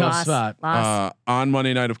Francisco. Tough spot. Loss. On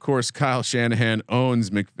Monday night, of course, Kyle Shanahan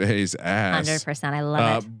owns McVay's ass. 100%. I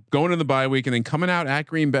love it. Going to the bye week and then coming out at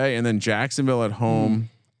Green Bay and then Jacksonville at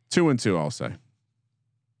home. 2-2, I'll say.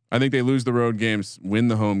 I think they lose the road games, win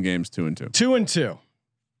the home games 2-2. 2-2.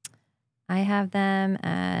 I have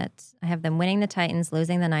them winning the Titans,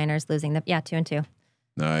 losing the Niners, losing the 2-2.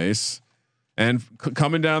 Nice. And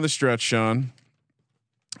coming down the stretch, Sean.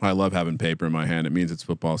 I love having paper in my hand. It means it's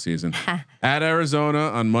football season. At Arizona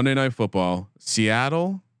on Monday Night Football,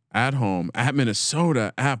 Seattle at home, at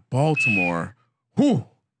Minnesota, at Baltimore. Whew.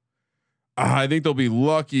 I think they'll be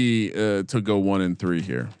lucky to go 1-3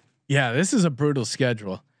 here. Yeah, this is a brutal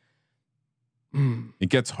schedule. It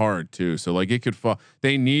gets hard too. So like it could fall.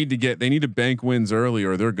 They need to bank wins early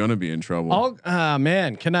or they're going to be in trouble.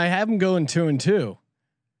 Man, can I have them going 2-2?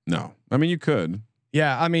 No, I mean, you could.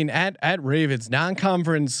 Yeah, I mean at Ravens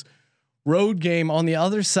non-conference road game on the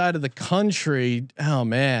other side of the country. Oh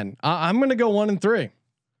man, I'm gonna go 1-3.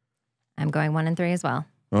 I'm going 1-3 as well.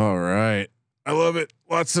 All right. I love it.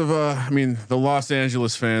 Lots of, I mean, the Los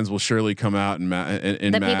Angeles fans will surely come out in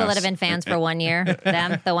The people that have been fans for 1 year,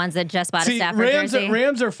 the ones that just bought a Stafford jersey.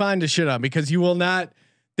 Rams are fine to shit on because they will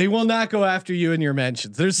not go after you in your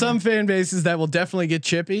mentions. There's some fan bases that will definitely get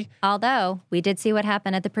chippy. Although we did see what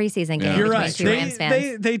happened at the preseason game. You're between right. two Rams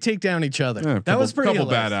fans. They take down each other. Yeah, that was pretty couple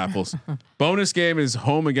hilarious. bad apples. Bonus game is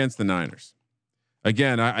home against the Niners.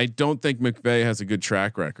 Again, I don't think McVay has a good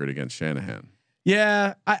track record against Shanahan.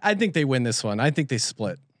 Yeah, I think they win this one. I think they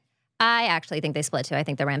split. I actually think they split too. I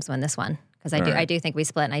think the Rams win this one because I do think we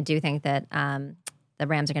split, and I do think that the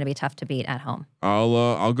Rams are going to be tough to beat at home.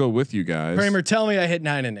 I'll go with you guys. Kramer, tell me I hit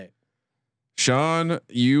 9 and 8. Sean,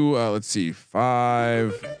 you let's see,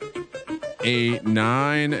 5, 8,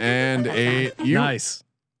 9, and 8. Nice.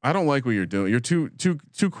 I don't like what you're doing. You're too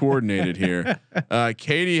coordinated here.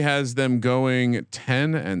 Katie has them going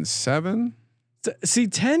 10 and 7. See,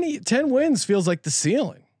 10 wins feels like the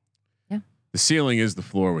ceiling. The ceiling is the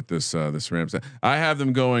floor with this Rams. I have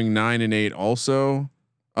them going 9 and 8 also.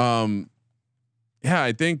 I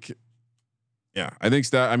think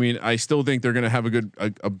that. I mean, I still think they're going to have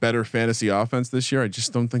a better fantasy offense this year. I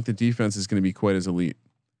just don't think the defense is going to be quite as elite.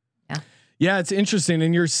 Yeah, it's interesting,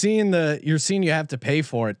 and you're seeing you have to pay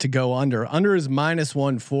for it to go under. Under is minus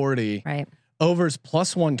 140. Right. Over is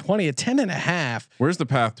plus 120 at 10.5. Where's the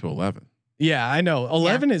path to 11? Yeah, I know.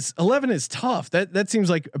 11 is tough. That seems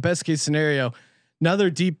like a best case scenario. Another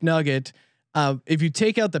deep nugget. If you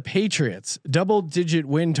take out the Patriots, double digit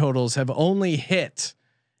win totals have only hit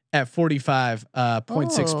at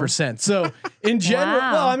 45.6%. So in general,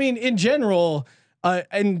 well, I mean, in general,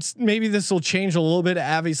 and maybe this will change a little bit.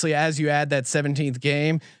 Obviously, as you add that 17th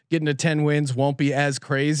game, getting to 10 wins won't be as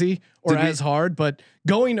crazy or as hard, but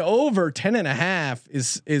going over 10.5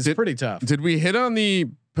 is pretty tough. Did we hit on the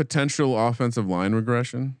potential offensive line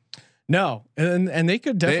regression? No, and they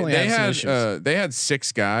could definitely have some issues. They had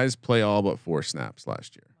 6 guys play all but 4 snaps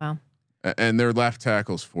last year. Wow. And their left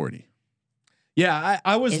tackle's 40. Yeah,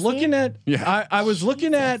 I was looking at. Yeah, I was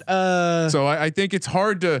looking at. So I think it's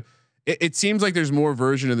hard to. It seems like there's more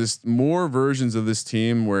versions of this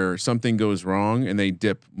team where something goes wrong and they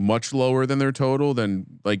dip much lower than their total. Than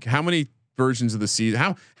like how many versions of the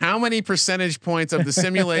season? How many percentage points of the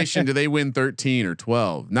simulation do they win 13 or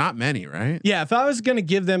 12? Not many, right? Yeah, if I was going to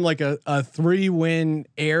give them like a 3-win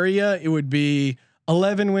area, it would be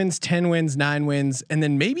 11 wins, 10 wins, 9 wins, and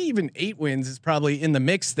then maybe even 8 wins is probably in the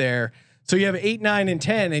mix there. So you have 8, 9, and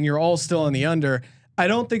 10, and you're all still in the under. I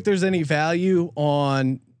don't think there's any value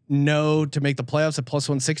on to make the playoffs at plus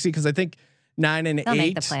 160 because I think 9 and 8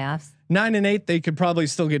 make the playoffs. 9 and 8 they could probably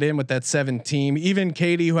still get in with that 7 team. Even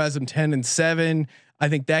Katie, who has them 10 and 7, I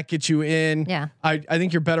think that gets you in. Yeah, I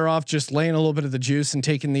think you're better off just laying a little bit of the juice and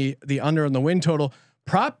taking the under on the win total.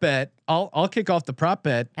 Prop bet. I'll kick off the prop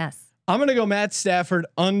bet. Yes, I'm gonna go Matt Stafford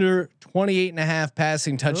under 28.5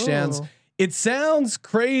 passing touchdowns. Ooh. It sounds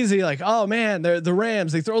crazy, like, oh man, they're the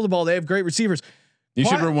Rams. They throw the ball. They have great receivers. You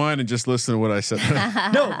should rewind and just listen to what I said.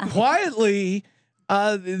 No, quietly,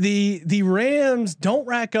 the Rams don't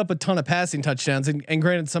rack up a ton of passing touchdowns, and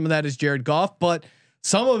granted, some of that is Jared Goff, but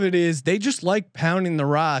some of it is they just like pounding the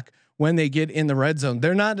rock when they get in the red zone.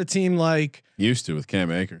 They're not a team like used to with Cam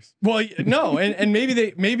Akers. Well, no, and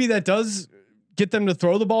maybe that does get them to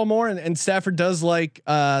throw the ball more, and Stafford does like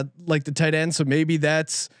the tight end, so maybe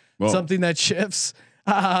that's something that shifts.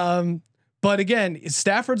 But again,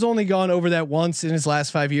 Stafford's only gone over that once in his last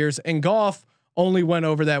 5 years, and Goff only went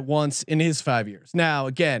over that once in his 5 years. Now,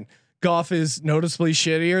 again, Goff is noticeably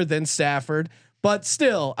shittier than Stafford, but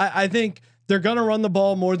still, I think they're going to run the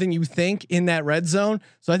ball more than you think in that red zone.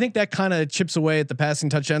 So I think that kind of chips away at the passing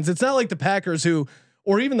touchdowns. It's not like the Packers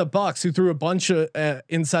or even the Bucks who threw a bunch of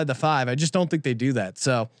inside the 5. I just don't think they do that.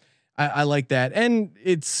 So I like that. And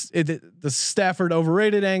the Stafford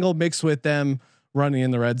overrated angle mixed with them running in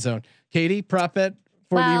the red zone. Katie, prop bet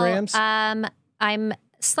for the Rams? I'm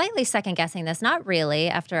slightly second guessing this. Not really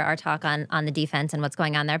after our talk on the defense and what's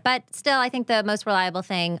going on there, but still, I think the most reliable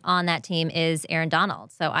thing on that team is Aaron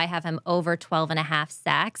Donald. So I have him over 12.5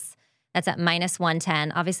 sacks. That's at minus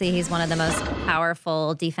 110. Obviously, he's one of the most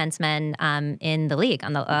powerful defensemen in the league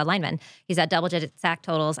on the linemen. He's at double-digit sack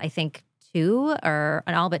totals, I think, 2 or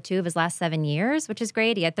an all but 2 of his last 7 years, which is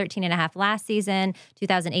great. He had 13.5 last season.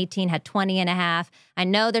 2018 had 20.5. I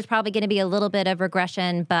know there's probably going to be a little bit of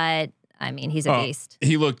regression, but I mean, he's a beast.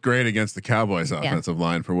 He looked great against the Cowboys offensive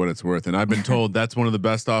line for what it's worth. And I've been told that's one of the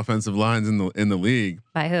best offensive lines in the league.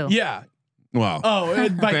 By who? Yeah. Wow. Oh,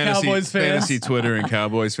 by Cowboys fans. Fantasy Twitter and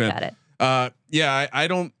Cowboys fans. Got it. Yeah,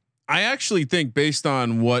 I actually think based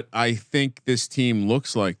on what I think this team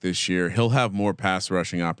looks like this year, he'll have more pass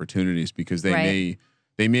rushing opportunities because they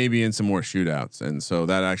may be in some more shootouts, and so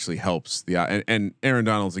that actually helps and Aaron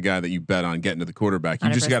Donald's a guy that you bet on getting to the quarterback.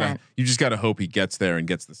 You 100%. just gotta hope he gets there and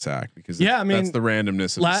gets the sack because that's the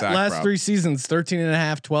randomness of the sack last prop. 3 seasons,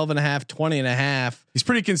 13.5, 12.5, 20.5. He's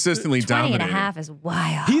pretty consistently 20 dominating. and a half is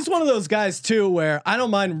wild. He's one of those guys too, where I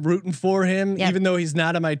don't mind rooting for him, even though he's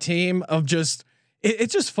not on my team.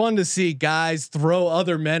 It's just fun to see guys throw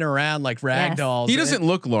other men around like rag dolls. He doesn't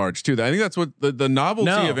look large too. I think that's what the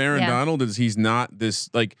novelty of Aaron Donald is. He's not this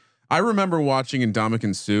like I remember watching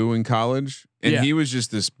Ndamukong Suh in college, and he was just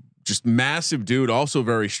this massive dude, also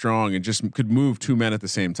very strong, and just could move two men at the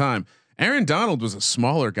same time. Aaron Donald was a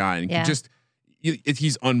smaller guy, and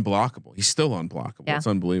he's unblockable. He's still unblockable. It's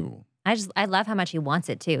unbelievable. I love how much he wants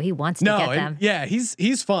it too. He wants to get them. Yeah,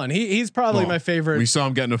 he's fun. He's probably my favorite. We saw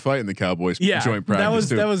him get in a fight in the Cowboys joint practice.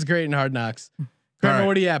 That was great in Hard Knocks. Kramer,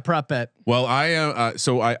 what do you at? Prop bet. Well,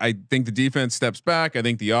 I think the defense steps back. I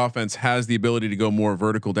think the offense has the ability to go more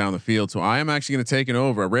vertical down the field. So I am actually going to take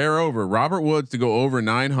a rare over Robert Woods to go over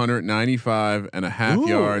 995.5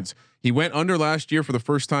 yards. He went under last year for the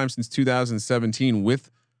first time since 2017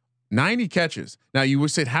 with 90 catches. Now you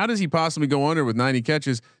would say, how does he possibly go under with 90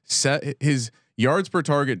 catches? His yards per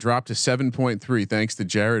target dropped to 7.3 thanks to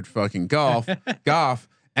Jared fucking Goff.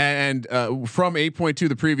 And from 8.2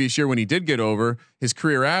 the previous year when he did get over, his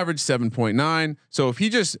career average 7.9. So if he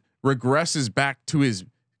just regresses back to his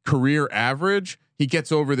career average, he gets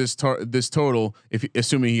over this total.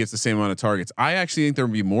 Assuming he gets the same amount of targets, I actually think there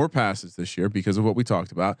will be more passes this year because of what we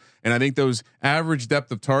talked about, and I think those average depth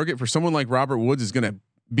of target for someone like Robert Woods is going to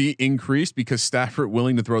be increased because Stafford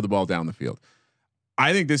willing to throw the ball down the field.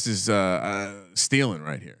 I think this is stealing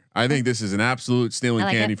right here. I think this is an absolute stealing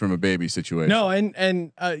candy from a baby situation. No,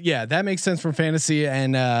 and yeah, that makes sense from fantasy.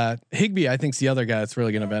 And Higbee, I think, is the other guy that's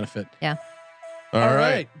really going to benefit. Yeah. All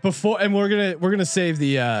right. We're gonna save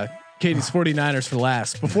the Katie's 49ers for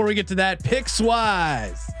last. Before we get to that,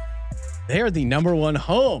 Pickswise. They are the #1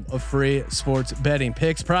 home of free sports betting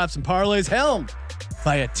picks, props, and parlays, helmed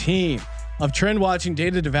by a team of trend watching,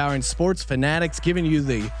 data devouring sports fanatics, giving you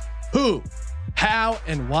the who, how,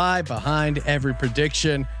 and why behind every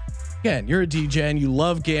prediction. Again, you're a DJ and you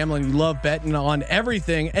love gambling, you love betting on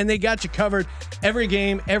everything, and they got you covered every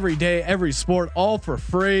game, every day, every sport, all for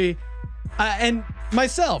free. And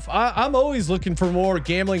myself, I'm always looking for more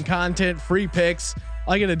gambling content, free picks.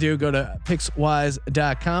 All you got to do, go to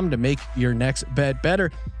pickswise.com to make your next bet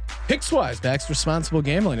better. Pickswise backs responsible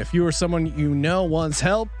gambling. If you or someone you know wants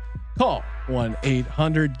help, call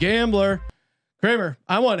 1-800-GAMBLER. Kramer,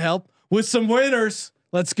 I want help with some winners.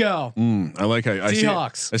 Let's go. I like how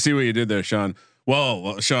Seahawks. I see what you did there, Sean.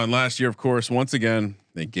 Well, Sean, last year, of course, once again,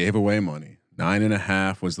 they gave away money.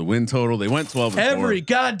 9.5 was the win total. They went 12. Every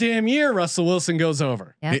goddamn year, Russell Wilson goes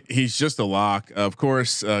over. Yep. He's just a lock. Of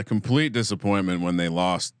course, complete disappointment when they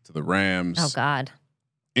lost to the Rams. Oh God.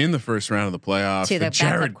 In the first round of the playoffs. To the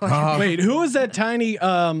Jared backup Goff. Wait, who was that tiny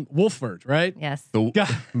Wolford, right? Yes. The Wolf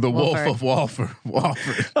Wolford. of Walford.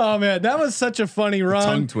 Oh man, that was such a funny run.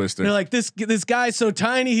 Tongue twister. They're like, this guy's so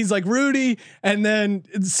tiny, he's like Rudy, and then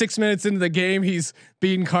 6 minutes into the game, he's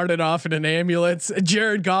being carted off in an ambulance.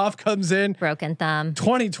 Jared Goff comes in. Broken thumb.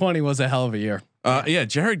 2020 was a hell of a year. Yeah,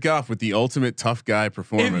 Jared Goff with the ultimate tough guy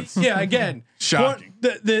performance. Again, Shocking.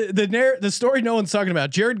 The story no one's talking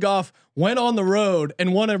about. Jared Goff went on the road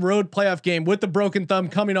and won a road playoff game with the broken thumb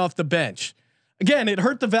coming off the bench. Again, it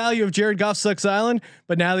hurt the value of Jared Goff Sucks Island,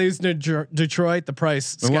 but now that he's in Detroit, the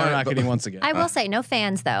price skyrocketing once again. I will say no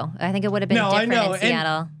fans though. I think it would have been different in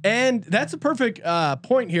Seattle. And that's a perfect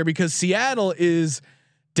point here because Seattle is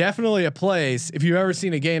definitely a place. If you've ever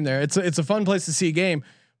seen a game there, it's a fun place to see a game.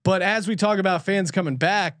 But as we talk about fans coming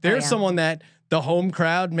back, there's someone that the home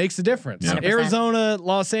crowd makes a difference. Yeah. Arizona,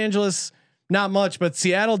 Los Angeles, not much, but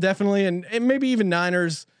Seattle definitely, and maybe even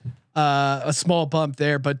Niners, a small bump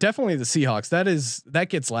there, but definitely the Seahawks. That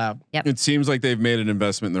gets loud. Yep. It seems like they've made an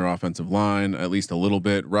investment in their offensive line, at least a little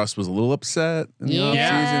bit. Russ was a little upset in the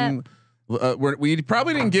offseason. We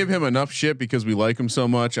probably didn't give him enough shit because we like him so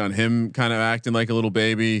much on him kind of acting like a little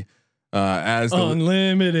baby as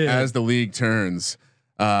the league turns.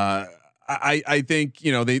 I think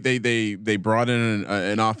they brought in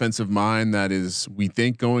an offensive mind that is, we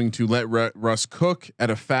think, going to let Russ cook at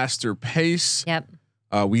a faster pace. Yep.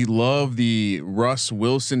 We love the Russ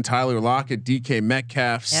Wilson, Tyler Lockett, DK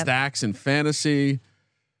Metcalf stacks in fantasy.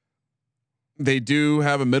 They do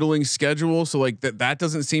have a middling schedule, so like that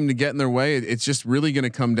doesn't seem to get in their way. It's just really going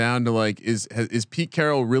to come down to like, is Pete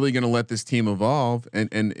Carroll really going to let this team evolve,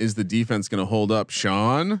 and is the defense going to hold up,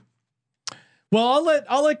 Sean? Well,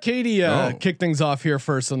 I'll let Katie kick things off here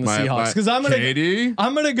first on the Seahawks because I'm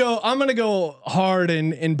gonna go hard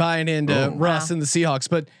in buying into Russ and the Seahawks,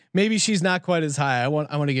 but maybe she's not quite as high. I want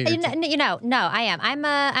to get your No, I am.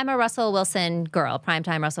 I'm a Russell Wilson girl,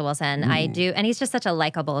 primetime Russell Wilson. I do, and he's just such a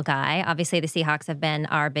likable guy. Obviously, the Seahawks have been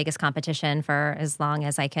our biggest competition for as long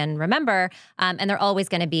as I can remember, and they're always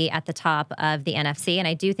going to be at the top of the NFC. And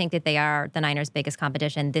I do think that they are the Niners' biggest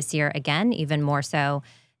competition this year again, even more so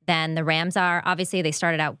than the Rams are. Obviously, they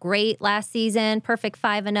started out great last season, perfect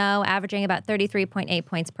 5-0, averaging about 33.8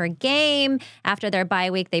 points per game. After their bye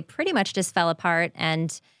week, they pretty much just fell apart.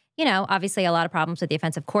 And obviously a lot of problems with the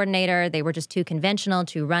offensive coordinator. They were just too conventional,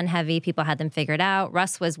 too run heavy. People had them figured out.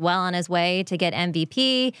 Russ was well on his way to get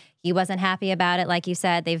MVP. He wasn't happy about it. Like you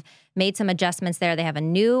said, they've made some adjustments there. They have a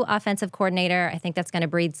new offensive coordinator. I think that's going to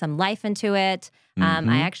breathe some life into it.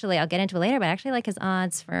 I'll get into it later, but I actually like his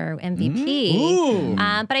odds for MVP.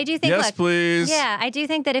 But I do think, Yes, please. Yeah, I do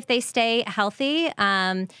think that if they stay healthy,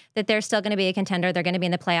 that they're still going to be a contender. They're going to be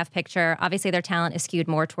in the playoff picture. Obviously, their talent is skewed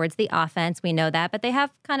more towards the offense. We know that, but they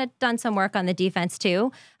have kind of done some work on the defense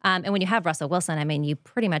too. And when you have Russell Wilson, I mean, you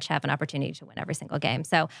pretty much have an opportunity to win every single game.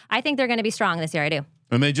 So I think they're going to be strong this year. I do.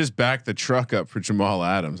 And they just backed the truck up for Jamal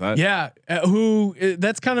Adams.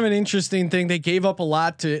 That's kind of an interesting thing. They gave up a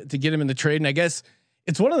lot to get him in the trade. And I guess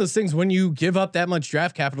it's one of those things when you give up that much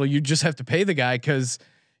draft capital, you just have to pay the guy because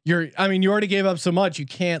you already gave up so much. You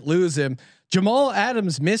can't lose him. Jamal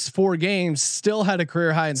Adams missed 4 games, still had a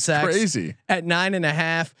career high in sacks. Crazy. At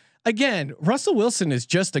 9.5. Again, Russell Wilson is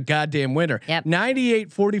just a goddamn winner. Yep.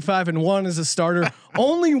 98, 45 and 1 as a starter.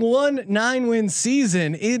 Only one 9-win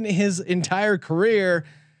season in his entire career.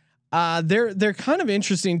 They're kind of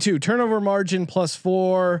interesting too. Turnover margin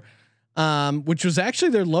 +4, which was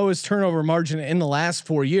actually their lowest turnover margin in the last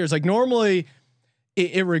 4 years. Like normally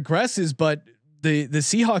it regresses, but the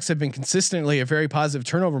Seahawks have been consistently a very positive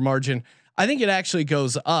turnover margin. I think it actually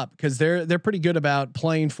goes up because they're pretty good about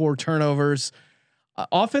playing for turnovers.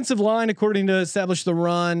 Offensive line, according to Establish the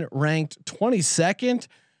Run, ranked 22nd,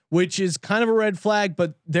 which is kind of a red flag,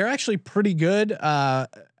 but they're actually pretty good at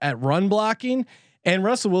run blocking. And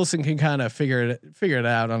Russell Wilson can kind of figure it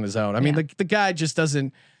out on his own. I mean, the guy just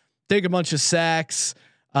doesn't take a bunch of sacks.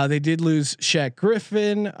 They did lose Shaq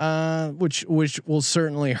Griffin, which will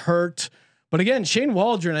certainly hurt. But again, Shane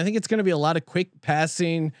Waldron, I think it's going to be a lot of quick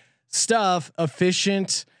passing stuff,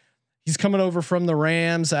 efficient. He's coming over from the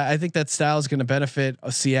Rams. I think that style is going to benefit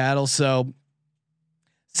Seattle. So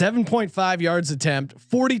 7.5 yards attempt,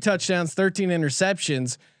 40 touchdowns, 13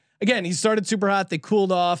 interceptions. Again, he started super hot. They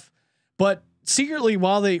cooled off, but secretly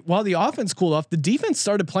while the offense cooled off, the defense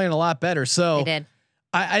started playing a lot better. So They did.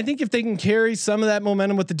 I think if they can carry some of that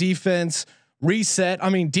momentum with the defense, reset. I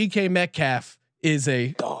mean, DK Metcalf is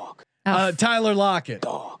a dog. Tyler Lockett,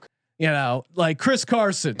 dog. Like Chris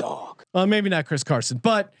Carson, dog. Maybe not Chris Carson,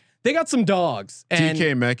 but they got some dogs. And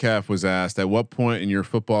DK Metcalf was asked, at what point in your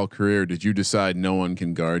football career did you decide no one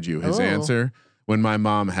can guard you? His answer: when my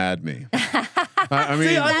mom had me. I mean,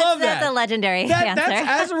 see, I love that. That's a legendary answer. That's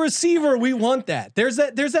as a receiver, we want that. There's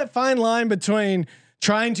that fine line between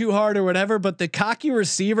trying too hard or whatever, but the cocky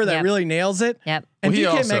receiver that really nails it. Yep. And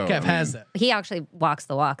Well, DK Metcalf has that. He actually walks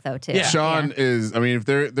the walk though too. Yeah. Sean is. I mean, if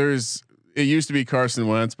there's. It used to be Carson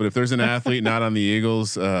Wentz, but if there's an athlete not on the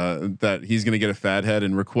Eagles that he's going to get a fat head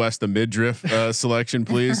and request a midriff selection,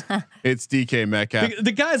 please, it's DK Metcalf.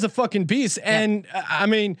 The guy's a fucking beast, and I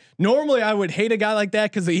mean, normally I would hate a guy like that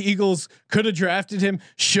because the Eagles could have drafted him,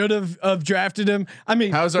 should have drafted him. I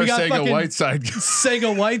mean, how's our Sega Whiteside?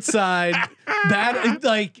 Sega Whiteside, that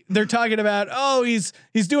like they're talking about. Oh, he's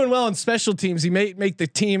doing well in special teams. He may make the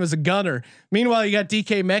team as a gunner. Meanwhile, you got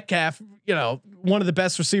DK Metcalf, one of the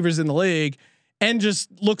best receivers in the league, and just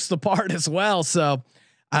looks the part as well. So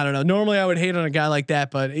I don't know. Normally I would hate on a guy like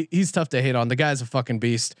that, but he's tough to hate on. The guy's a fucking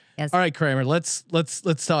beast. Yes. All right, Kramer, let's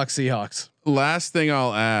talk Seahawks. Last thing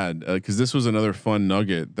I'll add, because this was another fun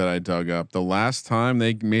nugget that I dug up. The last time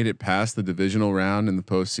they made it past the divisional round in the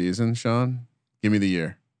postseason, Sean, give me the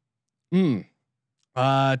year.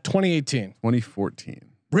 2018, 2014.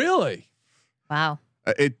 Really? Wow.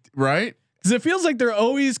 Right? Because it feels like they're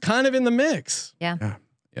always kind of in the mix. Yeah.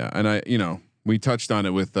 And we touched on it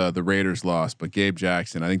with the Raiders loss, but Gabe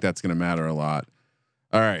Jackson, I think that's going to matter a lot.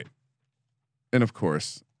 All right. And of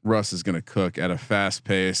course, Russ is going to cook at a fast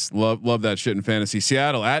pace. Love that shit in fantasy.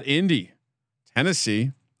 Seattle at Indy,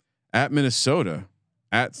 Tennessee at Minnesota,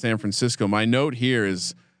 at San Francisco. My note here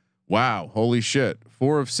is, wow, holy shit.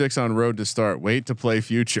 4 of 6 on road to start. Wait to play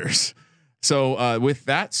futures. So with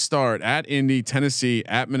that start at Indy, Tennessee,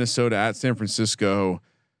 at Minnesota, at San Francisco,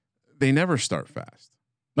 they never start fast.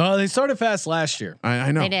 No, they started fast last year.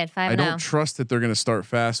 I know They did 5-0. I don't trust that they're going to start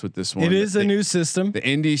fast with this one. It is a new system. The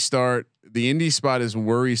Indy spot is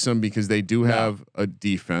worrisome because they do have a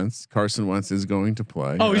defense. Carson Wentz is going to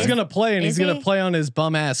play. Oh, he's going to play, and Is he's going he? to play on his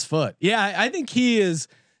bum ass foot. Yeah, I think he is.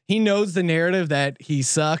 He knows the narrative that he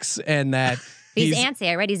sucks and that He's antsy.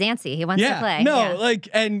 I read he's antsy. He wants to play. No,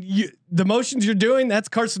 the motions you're doing, that's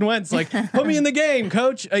Carson Wentz. Like, put me in the game,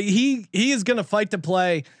 coach. He is going to fight to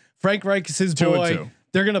play. Frank Reich is his boy. 2-2.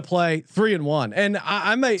 They're going to play 3-1. And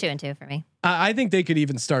I might 2-2 for me. I think they could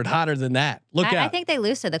even start hotter than that. Look out. I think they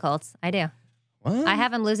lose to the Colts. I do. I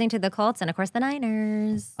have them losing to the Colts and of course the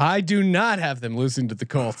Niners. I do not have them losing to the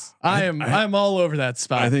Colts. I'm all over that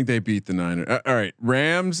spot. I think they beat the Niners. All right,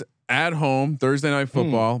 Rams at home Thursday night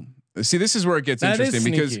football. See, this is where it gets interesting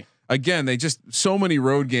because again, they just so many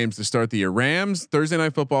road games to start the year. Rams Thursday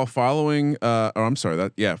night football following.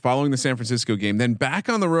 Following the San Francisco game, then back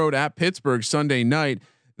on the road at Pittsburgh Sunday night,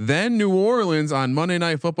 then New Orleans on Monday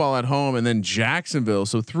Night Football at home, and then Jacksonville.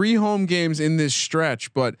 So 3 home games in this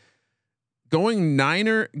stretch, but. Going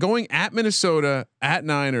at Minnesota, at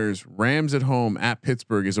Niners, Rams at home, at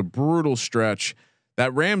Pittsburgh is a brutal stretch.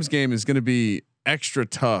 That Rams game is going to be extra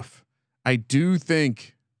tough. I do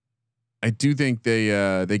think they get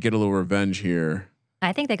a little revenge here.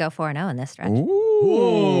 I think they go 4-0 in this stretch.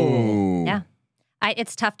 Ooh. Yeah.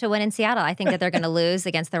 It's tough to win in Seattle. I think that they're going to lose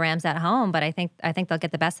against the Rams at home, but I think they'll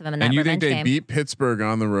get the best of them in that. And you revenge think they game. beat Pittsburgh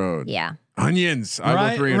on the road? Yeah. Onions.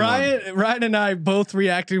 I go 3-1. Ryan and I both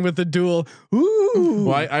reacting with the duel. Ooh.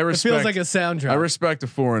 Well, I respect. It feels like a soundtrack. I respect a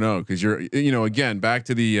 4-0 because you're, again, back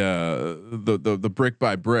to the brick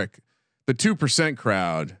by brick. The 2%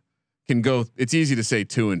 crowd can go. It's easy to say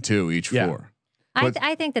 2-2 each 4.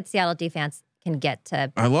 I think that Seattle defense can get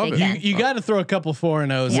to. I love it. You got to throw a couple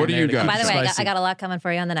 4-0s. What do you got? By the way, I got a lot coming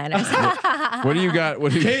for you on the Niners. What do you got?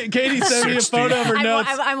 Katie sent me a photo of her notes.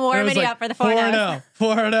 I'm warming you up for the 4-0.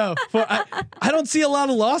 4-0. I don't see a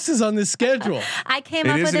lot of losses on this schedule. I came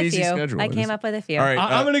up with a few. Schedule. I came up with a few. All right,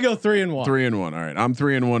 I'm going to go 3-1. 3-1. All right, I'm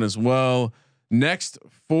 3-1 as well. Next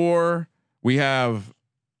 4, we have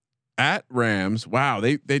at Rams. Wow,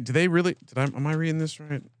 they really? Am I reading this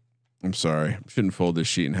right? I'm sorry. Shouldn't fold this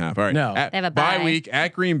sheet in half. All right. No. They have a bye week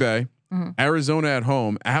at Green Bay, Arizona at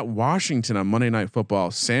home, at Washington on Monday Night Football,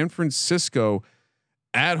 San Francisco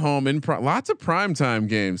at home in lots of primetime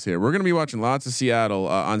games here. We're going to be watching lots of Seattle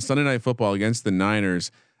on Sunday Night Football against the Niners.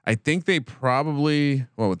 I think they probably,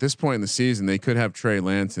 at this point in the season, they could have Trey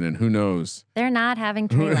Lance in, and who knows? They're not having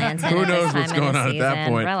Trey Lance. Who knows what's going on at that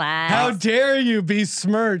point? Relax. How dare you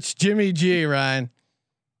besmirch Jimmy G, Ryan?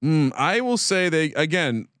 I will say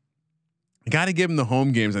got to give them the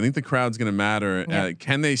home games. I think the crowd's going to matter. Yep.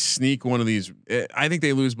 Can they sneak one of these? I think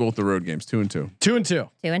they lose both the road games, 2-2. 2-2.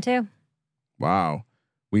 2-2. Wow.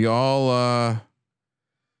 We all, I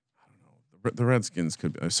don't know. The Redskins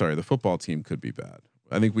could be, the football team could be bad.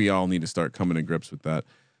 I think we all need to start coming to grips with that.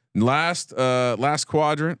 Last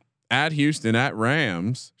quadrant at Houston, at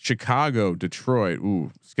Rams, Chicago, Detroit. Ooh,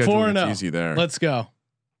 schedule is easy there. Let's go.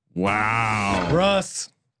 Wow.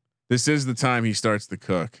 Russ. This is the time he starts to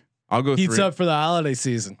cook. I'll go. Heats up for the holiday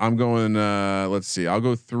season. I'm going. Let's see. I'll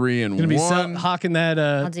go 3-1. Gonna be hawking that.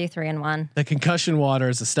 I'll do 3-1. The concussion water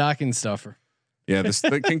as a stocking stuffer. Yeah,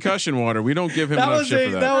 the concussion water. We don't give him enough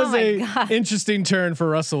shit for that. That was a interesting turn for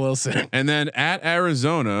Russell Wilson. And then at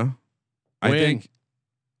Arizona, I think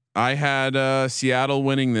I had Seattle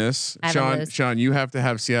winning this. Sean, you have to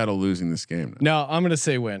have Seattle losing this game now. No, I'm gonna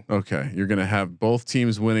say win. Okay, you're gonna have both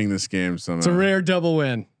teams winning this game somehow. It's a rare double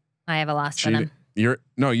win. I have a loss for them. You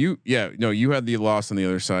had the loss on the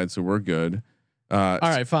other side, so we're good. All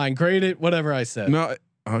right, fine. Grade it. Whatever I said. No,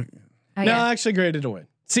 actually graded a win.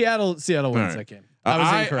 Seattle wins that game. I was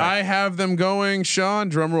incorrect. I have them going. Sean,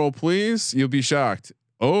 drum roll, please. You'll be shocked.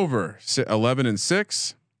 Over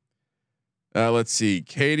 11-6. Let's see.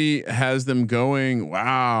 Katie has them going.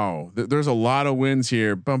 Wow, there's a lot of wins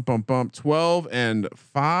here. Bump.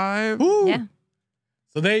 12-5. Ooh. Yeah.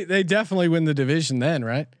 So they definitely win the division then,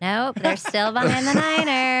 right? Nope, they're still behind the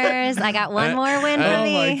Niners. I got one more win for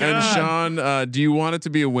me. And Sean, do you want it to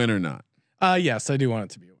be a win or not? Yes, I do want it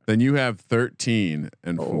to be a win. Then you have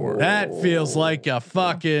 13-4. That feels like a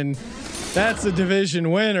fucking. That's a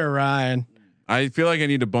division winner, Ryan. I feel like I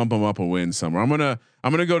need to bump them up a win somewhere. I'm gonna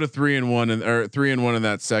go to 3-1 or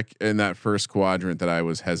 3-1 in that first quadrant that I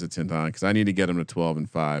was hesitant on because I need to get him to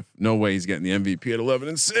 12-5. No way he's getting the MVP at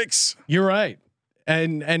 11-6. You're right.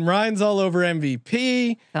 And Ryan's all over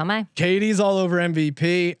MVP. So am I. Katie's all over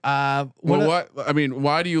MVP.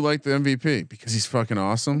 Why do you like the MVP? Because he's fucking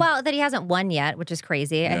awesome. Well, that he hasn't won yet, which is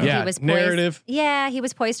crazy. Yeah. I think he was poised, narrative. Yeah, he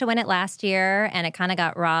was poised to win it last year, and it kind of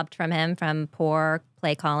got robbed from him from poor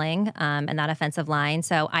play calling and that offensive line.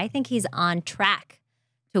 So I think he's on track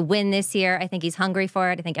to win this year. I think he's hungry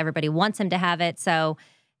for it. I think everybody wants him to have it. So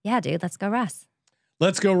yeah, dude, let's go Russ.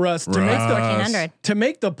 Let's go Russ. To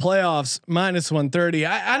make the playoffs -130.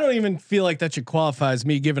 I don't even feel like that should qualify as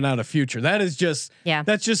me giving out a future. That is just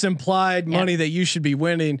that's just implied money that you should be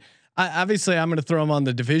winning. Obviously, I'm going to throw him on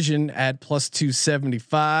the division at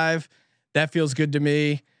 +275. That feels good to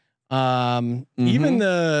me. Even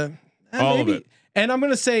the all of it, and I'm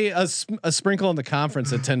going to say a sprinkle on the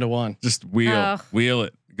conference at 10-1. Just wheel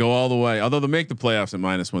it. Go all the way. Although the make the playoffs at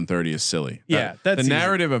 -130 is silly. Yeah, that's the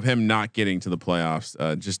narrative of him not getting to the playoffs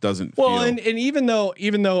just doesn't. Feel and even though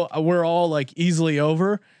we're all like easily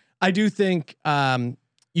over, I do think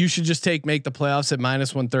you should just make the playoffs at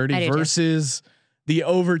 -130 versus the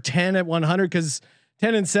over 10 at 100 because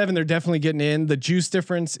 10 and 7 they're definitely getting in. The juice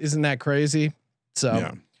difference isn't that crazy.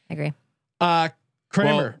 So I agree.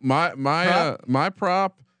 Kramer, well, my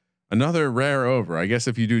prop, another rare over. I guess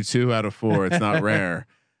if you do 2 out of 4, it's not rare.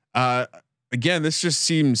 Again, this just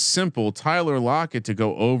seems simple. Tyler Lockett to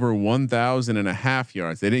go over 1,000.5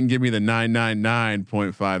 yards. They didn't give me the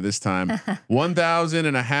 999.5 this time.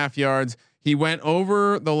 1,000.5 yards. He went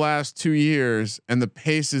over the last 2 years, and the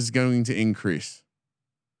pace is going to increase.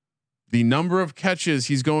 The number of catches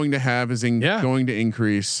he's going to have is going to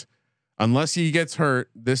increase. Unless he gets hurt,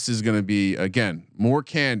 this is going to be again more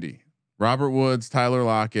candy. Robert Woods, Tyler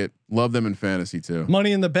Lockett, love them in fantasy too.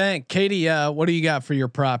 Money in the bank. Katie, what do you got for your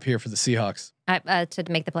prop here for the Seahawks? To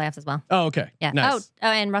make the playoffs as well. Oh, okay. Yeah. Nice. Oh,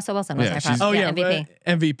 and Russell Wilson was my prop. MVP.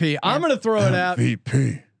 MVP. I'm going to throw it out.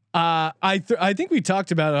 MVP. I think we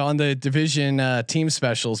talked about it on the division team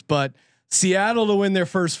specials, but Seattle to win their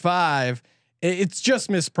first 5. It's just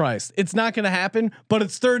mispriced. It's not going to happen, but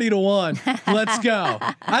it's 30-1. Let's go.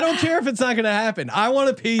 I don't care if it's not going to happen. I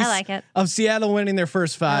want a piece of Seattle winning their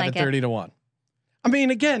first 5 at 30-1. I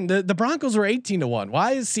mean, again, the Broncos were 18-1.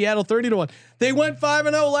 Why is Seattle 30-1? They went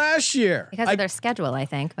 5-0 last year because of their schedule, I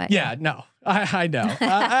think. But yeah, no, I know.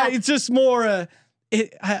 It's just more.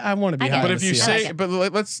 I want to be. But if you say, but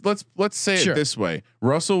let's say it this way: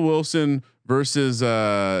 Russell Wilson versus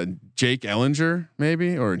Jake Ellinger,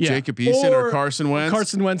 maybe, or Jacob Eason or Carson Wentz.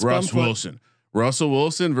 Carson Wentz. Russell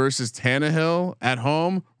Wilson versus Tannehill at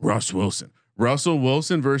home. Russ Wilson. Russell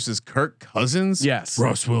Wilson versus Kirk Cousins. Yes.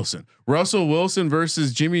 Russ Wilson. Russell Wilson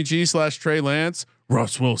versus Jimmy G / Trey Lance.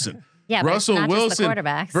 Russ Wilson. Yeah. Russell Wilson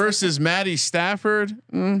versus Matty Stafford.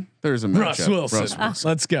 There's a matchup. Russ Wilson.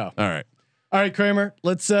 Let's go. All right, Kramer.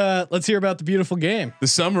 Let's hear about the beautiful game. The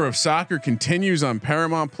summer of soccer continues on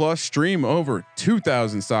Paramount Plus. Stream over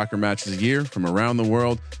 2,000 soccer matches a year from around the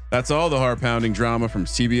world. That's all the heart-pounding drama from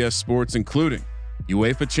CBS Sports, including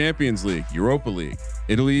UEFA Champions League, Europa League,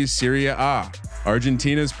 Italy's Serie A,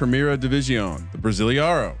 Argentina's Primera División, the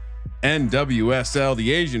Brasileiro, NWSL,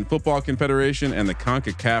 the Asian Football Confederation, and the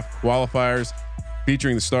CONCACAF qualifiers,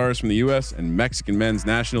 featuring the stars from the U.S. and Mexican men's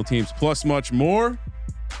national teams, plus much more.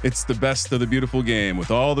 It's the best of the beautiful game with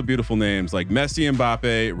all the beautiful names like Messi,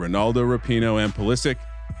 Mbappe, Ronaldo, Rapinoe, and Pulisic.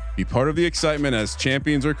 Be part of the excitement as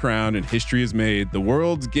champions are crowned and history is made. The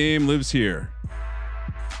world's game lives here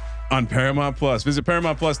on Paramount Plus. Visit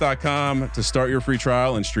ParamountPlus.com to start your free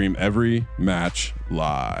trial and stream every match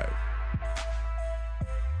live.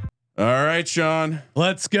 All right, Sean.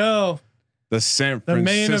 Let's go. The San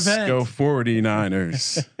Francisco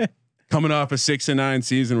 49ers coming off a 6-9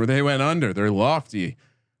 season where they went under. They're lofty.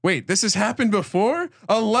 Wait, this has happened before?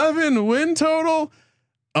 11 win total.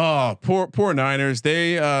 Oh, poor Niners.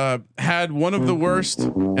 They had one of the worst,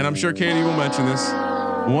 and I'm sure Katie will mention this,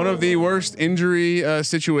 one of the worst injury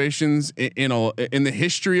situations in the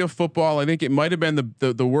history of football. I think it might have been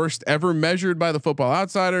the worst ever measured by the Football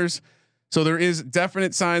Outsiders. So there is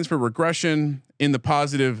definite signs for regression in the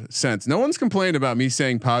positive sense. No one's complained about me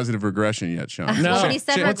saying positive regression yet, Sean. No, when he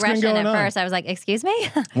said regression at first, I was like, excuse me?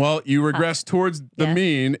 Well, you regress towards the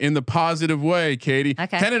mean in the positive way, Katie.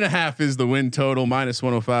 Okay. 10.5 is the win total,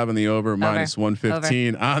 -105 on the over,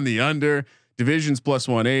 -115 on the under. Divisions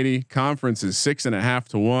 +180. Conference is 6.5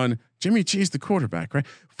 to 1. Jimmy G's the quarterback, right?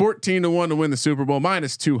 14 to 1 to win the Super Bowl,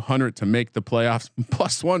 -200 to make the playoffs,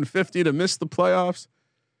 +150 to miss the playoffs.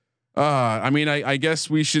 I mean, I guess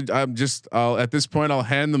we should. At this point, I'll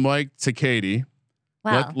hand the mic to Katie.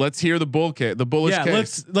 Wow. Let's hear the bullish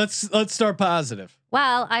case. Let's start positive.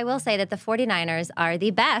 Well, I will say that the 49ers are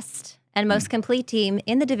the best and most complete team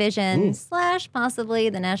in the division / possibly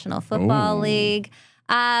the National Football League.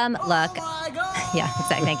 Look, yeah,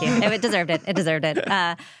 exactly. Thank you. It deserved it. It deserved it.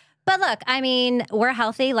 But look, I mean, we're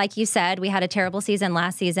healthy. Like you said, we had a terrible season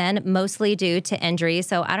last season, mostly due to injuries.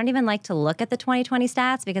 So I don't even like to look at the 2020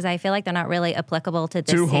 stats because I feel like they're not really applicable to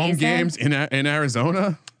this 2 season. home games in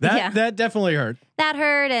Arizona. That definitely hurt. That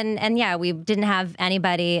hurt, and yeah, we didn't have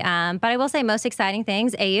anybody. But I will say, most exciting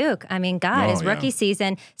things, Ayuk. I mean, his rookie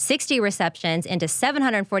season, 60 receptions into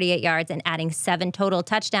 748 yards and adding 7 total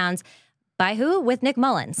touchdowns. By who? With Nick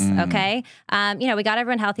Mullins. Okay. We got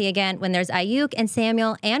everyone healthy again. When there's Ayuk and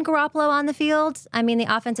Samuel and Garoppolo on the field, I mean, the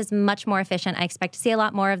offense is much more efficient. I expect to see a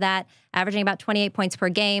lot more of that, averaging about 28 points per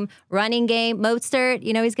game. Running game, Mostert,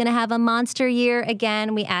 he's going to have a monster year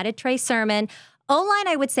again. We added Trey Sermon. O-line,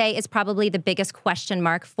 I would say, is probably the biggest question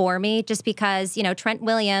mark for me, just because, Trent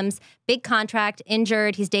Williams, big contract,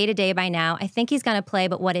 injured. He's day-to-day by now. I think he's going to play,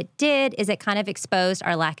 but what it did is it kind of exposed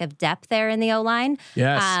our lack of depth there in the O-line.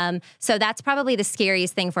 Yes. So that's probably the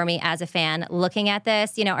scariest thing for me as a fan looking at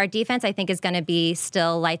this. Our defense, I think, is going to be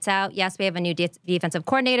still lights out. Yes, we have a new defensive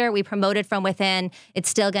coordinator. We promoted from within. It's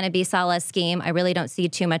still going to be Salah's scheme. I really don't see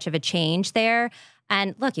too much of a change there.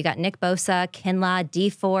 And look, you got Nick Bosa, Kinlaw, D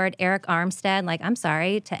Ford, Eric Armstead. Like, I'm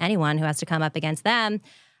sorry to anyone who has to come up against them.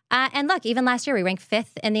 And look, even last year, we ranked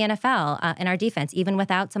 5th in the NFL in our defense, even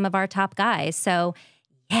without some of our top guys. So,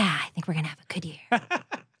 yeah, I think we're going to have a good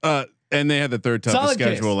year. And they had the third toughest Solid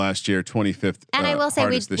schedule case. last year, 25th. And I will say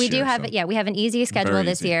we do year, have, so. we have an easy schedule Very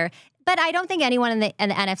this easy. year. But I don't think anyone in the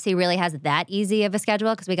NFC really has that easy of a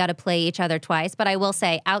schedule because we got to play each other twice. But I will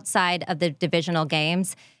say, outside of the divisional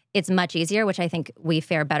games, it's much easier, which I think we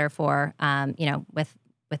fare better for,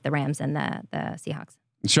 with the Rams and the Seahawks.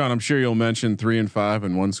 Sean, I'm sure you'll mention 3 and 5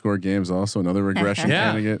 and 1-score games. Also, another regression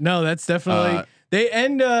candidate. No, that's definitely they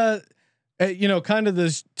end. Kind of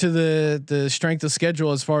the strength of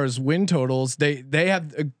schedule as far as win totals. They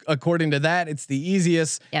have, according to that, it's the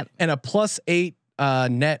easiest. Yep. And a +8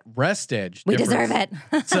 net rest edge. We difference. deserve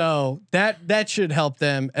it. So that should help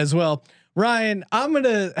them as well. Ryan, I'm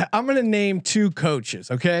gonna name 2 coaches.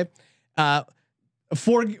 Okay,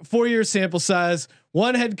 4-year sample size.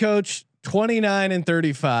 One head coach, 29 and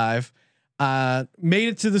 35, made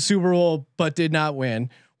it to the Super Bowl but did not win.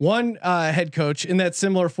 One head coach in that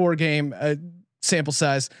similar 4-game sample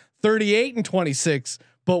size, 38 and 26,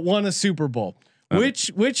 but won a Super Bowl. Which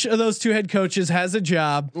of those 2 head coaches has a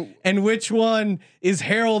job, and which one is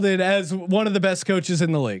heralded as one of the best coaches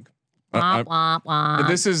in the league? Womp, womp, womp.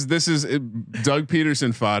 This is Doug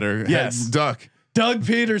Peterson fodder. Yes. Doug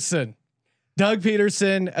Peterson,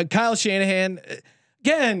 Kyle Shanahan.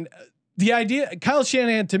 Again, the idea, Kyle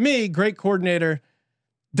Shanahan, to me, great coordinator.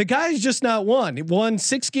 The guy's just not won. He won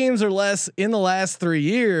 6 games or less in the last 3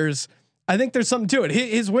 years. I think there's something to it.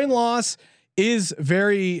 His win-loss is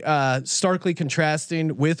very starkly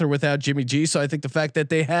contrasting with or without Jimmy G. So I think the fact that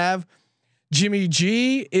they have Jimmy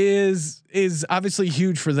G is obviously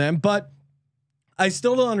huge for them, but I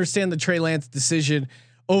still don't understand the Trey Lance decision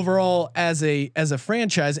overall as a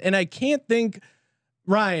franchise. And I can't think,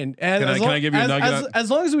 Ryan, can I give you a nugget?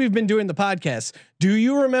 As long as we've been doing the podcast, do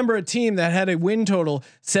you remember a team that had a win total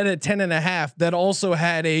set at 10.5 that also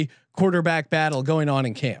had a quarterback battle going on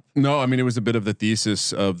in camp? No, I mean, it was a bit of the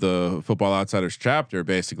thesis of the Football Outsiders chapter.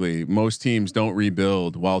 Basically, most teams don't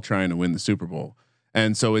rebuild while trying to win the Super Bowl.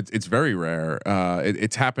 And so it's very rare.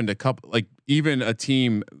 It's happened a couple, like even a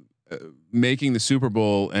team making the Super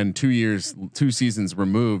Bowl and 2 seasons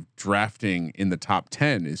removed, drafting in the top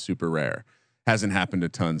 10 is super rare. Hasn't happened a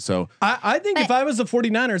ton. So I think if I was the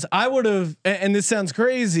 49ers, I would have, and this sounds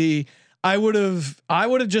crazy, I would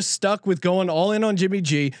have just stuck with going all in on Jimmy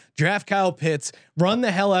G, draft Kyle Pitts, run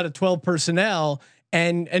the hell out of 12 personnel,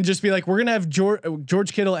 and just be like, we're gonna have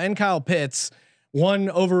George Kittle and Kyle Pitts. One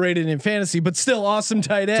overrated in fantasy, but still awesome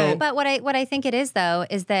tight end. But what I think it is though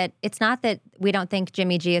is that it's not that we don't think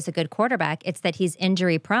Jimmy G is a good quarterback. It's that he's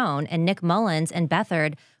injury prone, and Nick Mullins and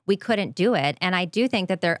Beathard, we couldn't do it. And I do think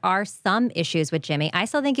that there are some issues with Jimmy. I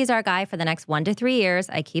still think he's our guy for the next 1 to 3 years.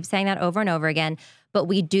 I keep saying that over and over again. But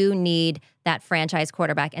we do need that franchise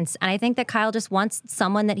quarterback, and I think that Kyle just wants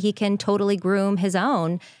someone that he can totally groom his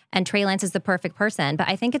own. And Trey Lance is the perfect person. But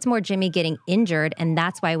I think it's more Jimmy getting injured, and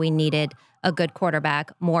that's why we needed a good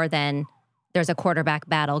quarterback more than there's a quarterback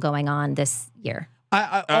battle going on this year.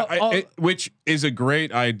 Which is a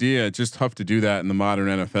great idea. Just tough to do that in the modern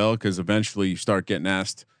NFL because eventually you start getting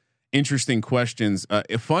asked interesting questions.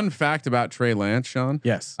 A fun fact about Trey Lance, Sean.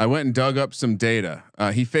 Yes, I went and dug up some data.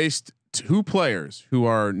 He faced 2 players who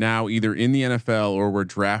are now either in the NFL or were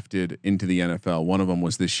drafted into the NFL. One of them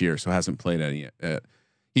was this year, so hasn't played any yet.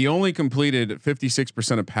 He only completed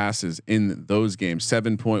 56% of passes in those games,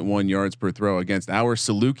 7.1 yards per throw against our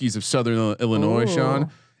Salukis of Southern Illinois, Sean,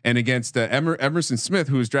 and against Emerson Smith,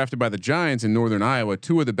 who was drafted by the Giants in Northern Iowa,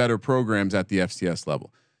 2 of the better programs at the FCS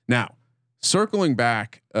level. Now, circling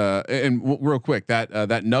back, real quick,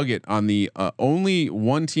 that nugget on the only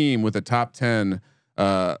one team with a top 10.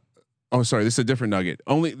 Oh, sorry, this is a different nugget.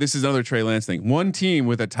 This is another Trey Lance thing. One team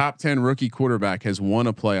with a top 10 rookie quarterback has won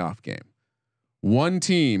a playoff game. One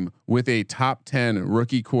team with a top 10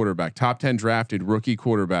 rookie quarterback, top 10 drafted rookie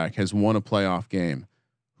quarterback has won a playoff game.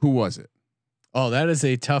 Who was it? Oh, that is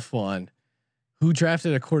a tough one. Who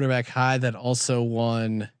drafted a quarterback high that also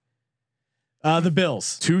won? The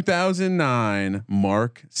Bills. 2009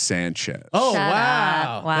 Mark Sanchez. Oh, Shut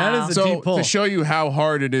wow. up. Wow. That is a So deep pull. to show you how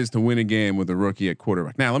hard it is to win a game with a rookie at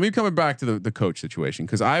quarterback. Now, let me come back to the coach situation,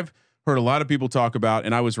 because I've heard a lot of people talk about,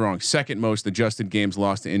 and I was wrong, second most adjusted games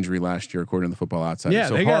lost to injury last year, according to the Football Outsider. Yeah,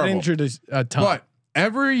 so they horrible. got injured a ton. But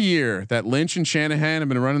every year that Lynch and Shanahan have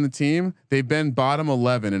been running the team, they've been bottom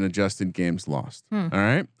 11 in adjusted games lost. All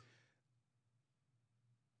right.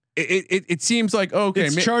 It seems like, okay,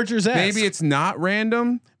 it's Chargers. maybe it's not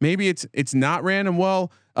random. Maybe it's not random.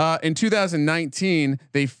 Well, in 2019,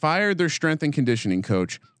 they fired their strength and conditioning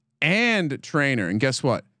coach and trainer, and guess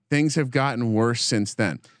what? Things have gotten worse since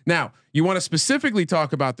then. Now, you want to specifically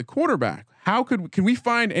talk about the quarterback. Can we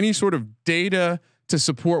find any sort of data to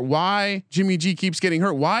support why Jimmy G keeps getting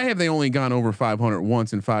hurt? Why have they only gone over 500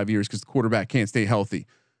 once in 5 years? Because the quarterback can't stay healthy.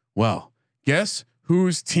 Well, guess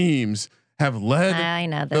whose teams have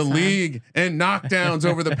led the league in knockdowns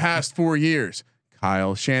over the past 4 years?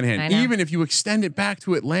 Kyle Shanahan. Even if you extend it back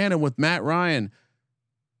to Atlanta with Matt Ryan,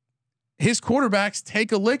 his quarterbacks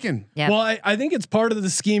take a licking. Yep. Well, I think it's part of the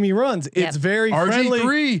scheme he runs. It's very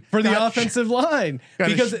friendly for the offensive line,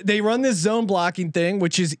 because they run this zone blocking thing,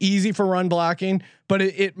 which is easy for run blocking, but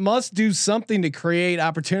it must do something to create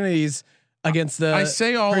opportunities against the. I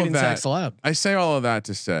say all of that. I say all of that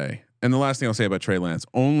to say, and the last thing I'll say about Trey Lance,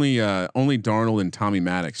 only Darnold and Tommy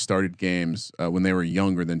Maddox started games when they were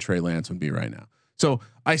younger than Trey Lance would be right now. So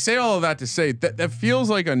I say all of that to say that feels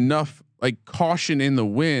like enough, like caution in the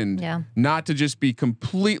wind, not to just be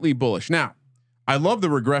completely bullish. Now, I love the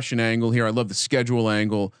regression angle here. I love the schedule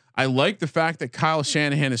angle. I like the fact that Kyle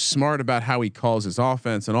Shanahan is smart about how he calls his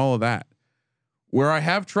offense and all of that. Where I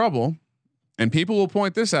have trouble, and people will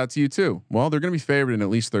point this out to you too. Well, they're going to be favored in at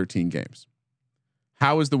least 13 games.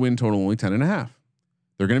 How is the win total only 10.5?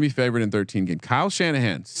 They're going to be favored in 13 games. Kyle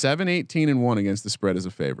Shanahan, 7-18-1 against the spread as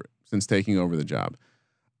a favorite since taking over the job.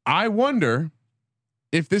 I wonder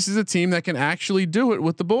if this is a team that can actually do it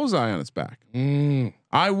with the bullseye on its back.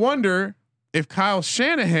 I wonder if Kyle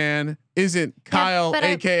Shanahan isn't Kyle,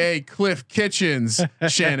 aka Cliff Kitchens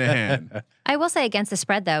Shanahan. I will say against the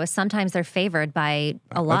spread though, is sometimes they're favored by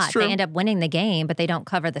a lot. They end up winning the game, but they don't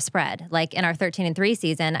cover the spread. Like in our 13-3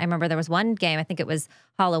 season, I remember there was one game, I think it was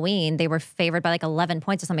Halloween, they were favored by like 11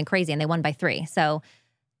 points or something crazy, and they won by 3. So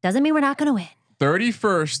doesn't mean we're not going to win.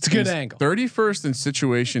 31st, it's a good angle. 31st in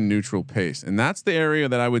situation neutral pace, and that's the area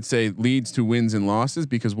that I would say leads to wins and losses.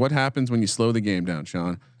 Because what happens when you slow the game down,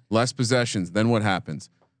 Sean? Less possessions. Then what happens?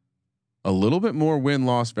 A little bit more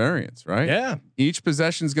win-loss variance, right? Yeah. Each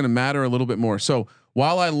possession is going to matter a little bit more. So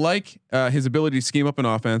while I like his ability to scheme up an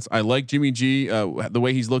offense, I like Jimmy G, the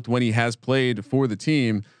way he's looked when he has played for the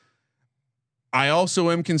team. I also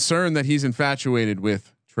am concerned that he's infatuated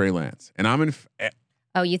with Trey Lance, and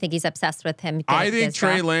Oh, you think he's obsessed with him? I think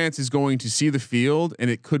Trey Lance is going to see the field, and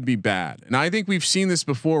it could be bad. And I think we've seen this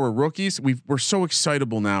before where rookies, we're so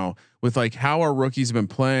excitable now with like how our rookies have been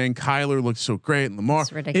playing. Kyler looks so great, and Lamar.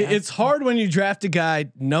 It's ridiculous. It's hard when you draft a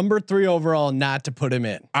guy number 3 overall not to put him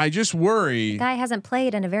in. I just worry. The guy hasn't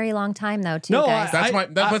played in a very long time though, too. No, guys. That's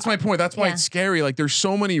my point. That's why it's scary. Like there's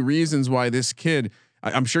so many reasons why this kid.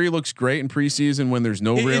 I'm sure he looks great in preseason when there's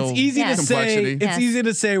no real It's easy to complexity. say. It's easy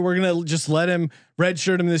to say we're gonna just let him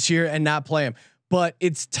redshirt him this year and not play him, but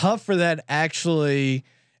it's tough for that actually.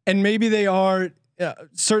 And maybe they are.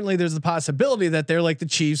 Certainly, there's the possibility that they're like the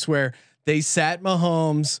Chiefs, where they sat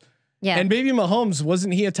Mahomes. Yeah, and maybe Mahomes,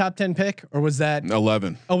 wasn't he a top 10 pick, or was that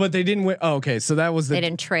 11? Oh, but they didn't win. Oh, okay, so that was they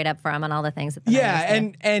didn't trade up for him on all the things. That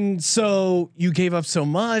the and so you gave up so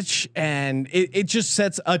much, and it just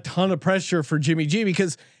sets a ton of pressure for Jimmy G,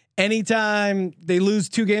 because anytime they lose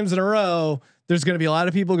 2 games in a row, there's going to be a lot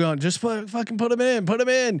of people going, just fucking put him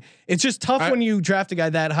in. It's just tough when you draft a guy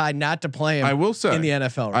that high not to play him. I will say in the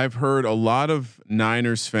NFL. Right? I've heard a lot of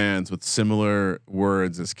Niners fans with similar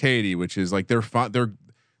words as Katie, which is like they're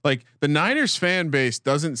like the Niners fan base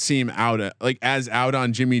doesn't seem as out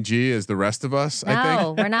on Jimmy G as the rest of us. No, I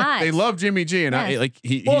think we're not. They love Jimmy G, and I like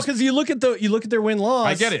because you look at their win loss.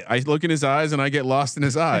 I get it. I look in his eyes and I get lost in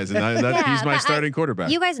his eyes, and he's my starting quarterback.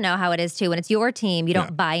 You guys know how it is too. When it's your team, you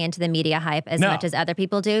don't buy into the media hype as much as other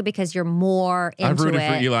people do, because you're more into it. I've rooted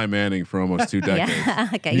for Eli Manning for almost 2 decades.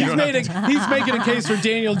 Okay, he's making a case for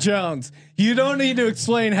Daniel Jones. You don't need to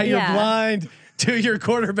explain how you're blind to your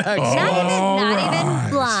quarterbacks. Not even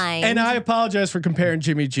blind. And I apologize for comparing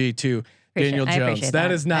Jimmy G to Daniel Jones.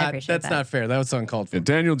 That's not fair. That was uncalled for. Yeah,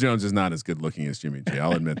 Daniel Jones is not as good looking as Jimmy G.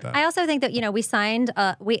 I'll admit that. I also think that we signed.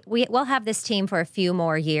 We'll have this team for a few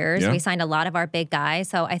more years. Yeah. We signed a lot of our big guys,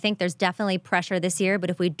 so I think there's definitely pressure this year. But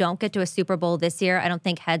if we don't get to a Super Bowl this year, I don't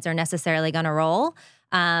think heads are necessarily going to roll.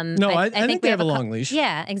 No, I think they have a long leash.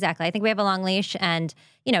 Yeah, exactly. I think we have a long leash, and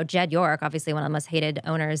Jed York, obviously one of the most hated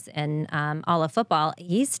owners in all of football,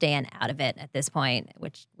 he's staying out of it at this point,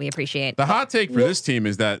 which we appreciate. The hot take for this team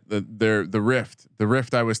is that the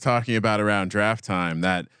rift I was talking about around draft time,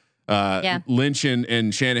 that Lynch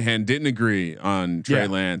and Shanahan didn't agree on Trey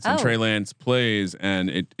Lance, and Trey Lance plays,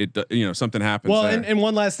 and it something happens. Well, there. and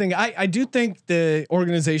one last thing, I do think the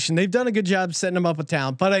organization, they've done a good job setting him up with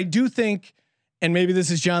talent, but I do think, and maybe this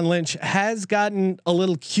is John Lynch, has gotten a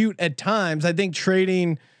little cute at times. I think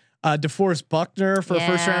trading DeForest Buckner for a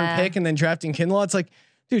first round pick and then drafting Kinlaw, it's like,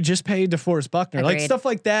 dude, just pay DeForest Buckner. Agreed. Like stuff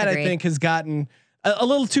like that. Agreed. I think has gotten a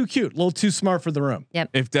little too cute, a little too smart for the room. Yep.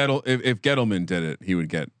 If Gettleman did it, he would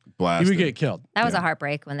get blasted. He would get killed. That was a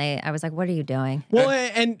heartbreak when I was like, what are you doing? Well,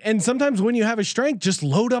 and sometimes when you have a strength, just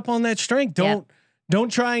load up on that strength. Don't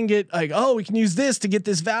try and get like, oh, we can use this to get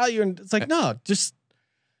this value. And it's like, no, just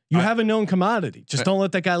you have a known commodity. Just don't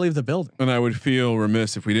let that guy leave the building. And I would feel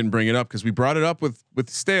remiss if we didn't bring it up, because we brought it up with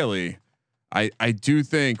Staley. I do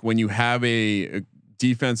think when you have a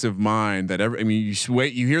defensive mind that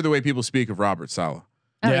you hear the way people speak of Robert Saleh.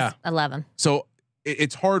 Oh, yeah. I love him. So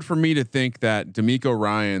it's hard for me to think that DeMeco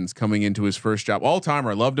Ryans coming into his first job, all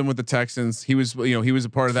timer. I loved him with the Texans. He was a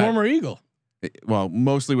part of that. Former Eagle. Well,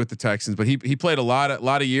 mostly with the Texans, but he played a lot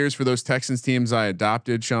of years for those Texans teams I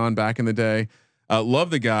adopted, Sean, back in the day. Love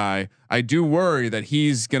the guy. I do worry that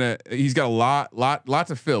he's got a lot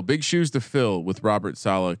to fill, big shoes to fill with Robert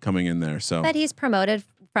Saleh coming in there. So, but he's promoted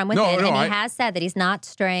from within, and he has said that he's not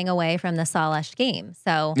straying away from the Saleh scheme.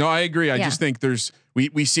 So no, I agree. I just think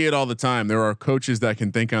we see it all the time. There are coaches that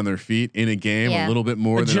can think on their feet in a game a little bit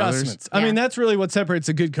more than others. I mean, that's really what separates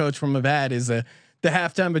a good coach from a bad, is the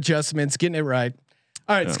halftime adjustments, getting it right.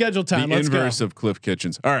 All right, schedule time. The Let's inverse go. of Cliff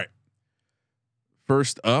Kitchens. All right.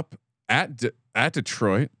 First up at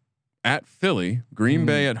Detroit, at Philly, Green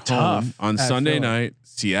Bay at home on Sunday night,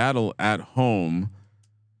 Seattle at home.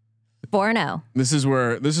 4-0. This is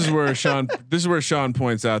where Sean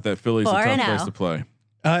points out that Philly's a tough place to play.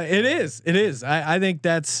 It is. I think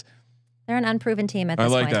they're an unproven team at this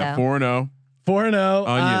point. I like point, that. Though.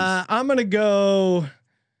 4-0. I'm gonna go.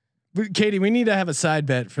 Katie, we need to have a side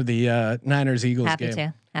bet for the Niners Eagles Happy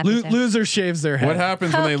game. To. Loser shaves their head. What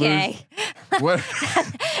happens when they lose? What?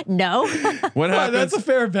 No. What happens? That's a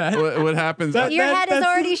fair bet. What happens? Your head is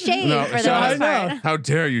already shaved for the most part. How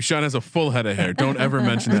dare you? Sean has a full head of hair. Don't ever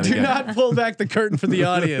mention that Do again. not pull back the curtain for the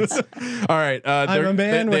audience. All right. I'm a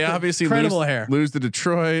man they with obviously incredible hair. lose to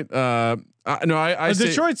Detroit. I say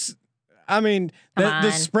Detroit's. I mean,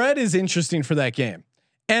 the spread is interesting for that game,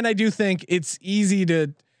 and I do think it's easy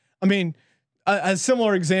to. I mean, a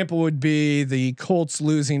similar example would be the Colts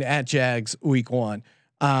losing at Jags week 1.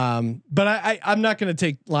 But I'm not going to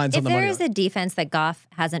take lines on the money. If there is a defense that Goff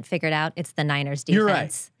hasn't figured out, it's the Niners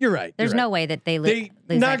defense. You're right. There's no way that they lose.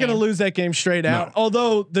 They're not going to lose that game straight out.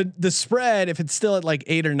 Although the spread, if it's still at like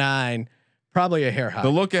 8 or 9, probably a hair high. The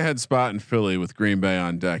look ahead spot in Philly with Green Bay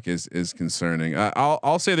on deck is concerning.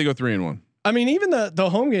 I'll say they go 3-1. I mean, even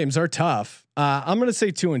the home games are tough. I'm going to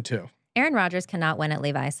say 2-2. Aaron Rodgers cannot win at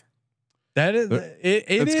Levi's. That is it.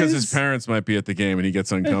 That's because his parents might be at the game and he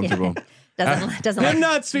gets uncomfortable. Doesn't. I'm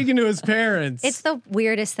not speaking to his parents. It's the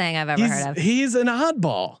weirdest thing I've ever heard of. He's an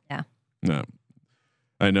oddball. Yeah. No,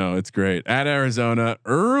 I know, it's great. At Arizona,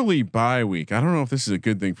 early bye week. I don't know if this is a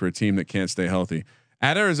good thing for a team that can't stay healthy.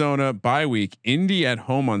 At Arizona, bye week. Indy at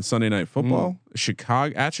home on Sunday Night Football.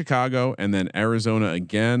 Chicago, and then Arizona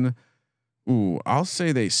again. Ooh, I'll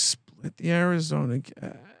say they split the Arizona.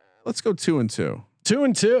 Let's go 2-2.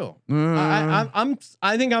 2-2.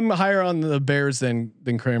 I think I'm higher on the Bears than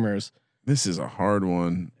Kramer's. This is a hard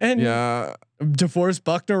one. And DeForest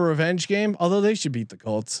Buckner revenge game. Although they should beat the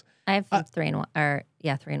Colts. I have 3-1 or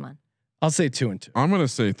 3-1. I'll say 2-2. I'm gonna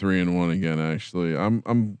say 3-1 again. Actually,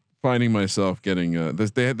 I'm finding myself getting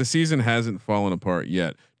the season hasn't fallen apart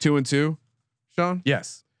yet. 2-2, Sean.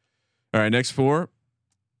 Yes. All right. Next 4.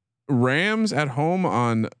 Rams at home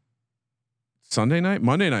on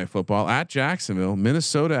Monday night football at Jacksonville,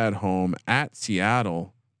 Minnesota at home at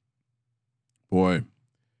Seattle. Boy,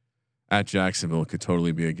 at Jacksonville could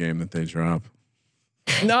totally be a game that they drop.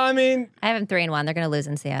 No, I mean, I have them 3-1. They're going to lose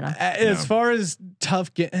in Seattle. As far as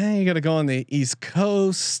tough game, you got to go on the East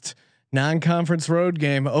Coast non-conference road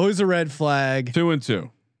game. Always a red flag. 2-2.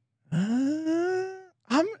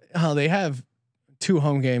 They have 2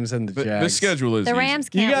 home games in the Jags. The schedule is the Rams.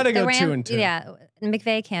 easy. Can't, you got to go 2-2. Yeah,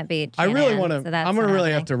 McVay can't beat. I really want to. So I'm going to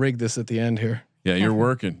really have to rig this at the end here. Yeah, you're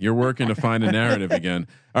working. You're working to find a narrative again.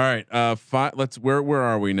 All right, let's. Where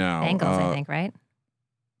are we now? Bengals, I think, right?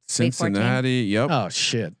 Cincinnati. Yep. Oh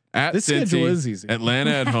shit. At This Cincy, schedule is easy.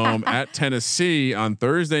 Atlanta at home, at Tennessee on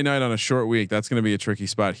Thursday night on a short week. That's going to be a tricky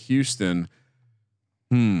spot. Houston.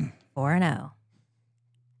 4-0.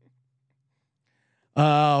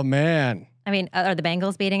 Oh man. I mean, are the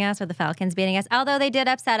Bengals beating us or the Falcons beating us? Although they did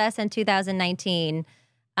upset us in 2019.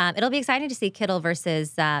 It'll be exciting to see Kittle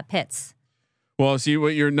versus Pitts. Well, see,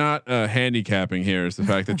 what you're not handicapping here is the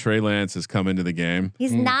fact that Trey Lance has come into the game.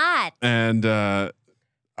 He's not. And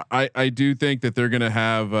I do think that they're going to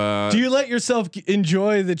have. Do you let yourself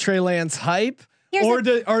enjoy the Trey Lance hype?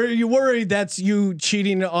 Are you worried that's you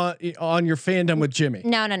cheating on your fandom with Jimmy?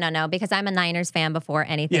 No, because I'm a Niners fan before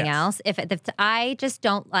anything else. If I just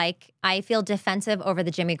don't like, I feel defensive over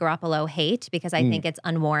the Jimmy Garoppolo hate because I think it's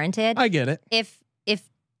unwarranted. I get it. If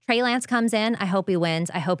Trey Lance comes in, I hope he wins.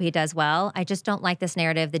 I hope he does well. I just don't like this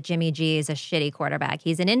narrative that Jimmy G is a shitty quarterback.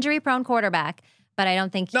 He's an injury-prone quarterback, but I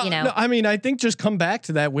don't think, No, I mean, I think just come back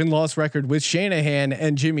to that win-loss record with Shanahan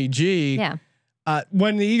and Jimmy G. Yeah.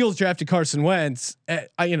 When the Eagles drafted Carson Wentz,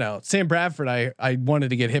 Sam Bradford, I wanted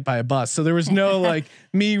to get hit by a bus. So there was no like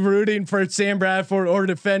me rooting for Sam Bradford or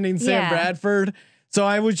defending Sam Bradford. So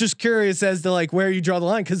I was just curious as to like where you draw the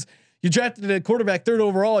line, because you drafted a quarterback 3rd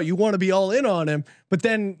overall. You want to be all in on him, but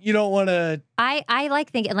then you don't want to. I like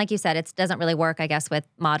thinking, like you said, it doesn't really work, I guess, with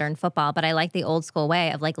modern football, but I like the old school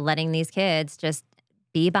way of like letting these kids just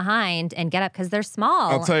be behind and get up because they're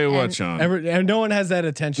small. I'll tell you what, Sean. And no one has that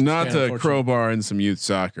attention. Not to crowbar in some youth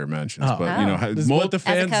soccer mentions, but you know, this is what the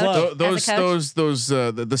fans love.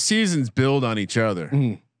 The seasons build on each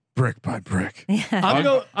other, brick by brick. I'm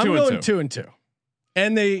going 2-2,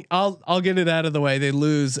 and I'll get it out of the way. They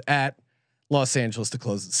lose at Los Angeles to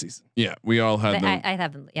close the season. Yeah, we all have them. I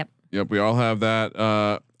have them. Yep. Yep, we all have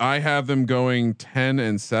that. I have them going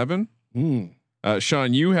 10-7.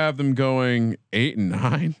 Sean, you have them going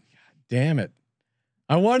 8-9. Damn it!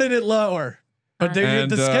 I wanted it lower, but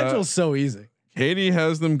the schedule's so easy. Katie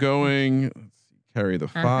has them going. Let's see, carry the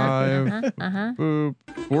 5. Boop,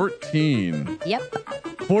 14. Yep.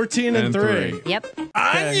 14-3. Yep.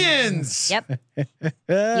 Onions. Yep.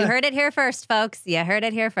 You heard it here first, folks. You heard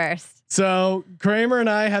it here first. So Kramer and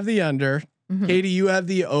I have the under. Katie, you have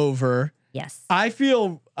the over. Yes. I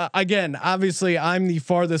feel again, obviously I'm the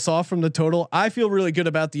farthest off from the total. I feel really good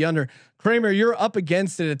about the under. Kramer, you're up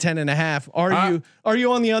against it at 10.5. Are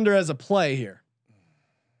you on the under as a play here?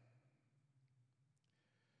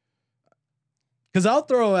 Because I'll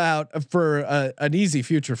throw out for an easy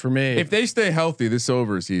future for me. If they stay healthy, this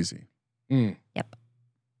over is easy. Yep.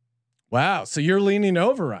 Wow. So you're leaning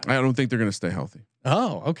over, right? I don't think they're going to stay healthy.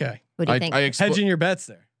 Oh, okay. What do you think? Hedging your bets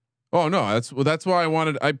there. Oh no, that's why I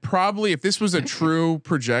wanted. I probably, if this was a true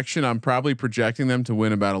projection, I'm probably projecting them to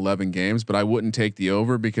win about 11 games, but I wouldn't take the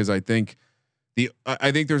over because I think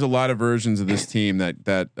there's a lot of versions of this team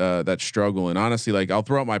that struggle. And honestly, like I'll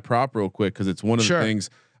throw out my prop real quick because it's one of the things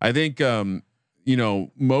I think.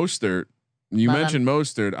 Mostert. You mentioned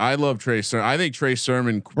Mostert. I love Trey Sermon. I think Trey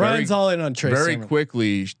Sermon. Ryan's all in on Trey very Sermon.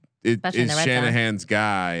 quickly. Is Shanahan's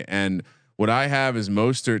guy, and what I have is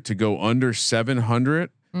Mostert to go under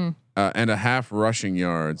 700. And a half rushing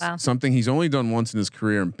yards, something he's only done once in his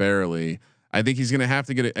career and barely. I think he's going to have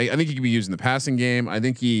to get it. I think he could be used in the passing game. I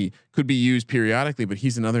think he could be used periodically, but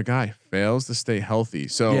he's another guy fails to stay healthy.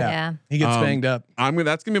 So he gets banged up.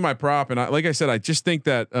 That's going to be my prop. And like I said, I just think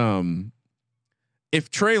that if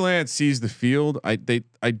Trey Lance sees the field, I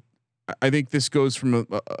think this goes from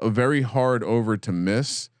a very hard over to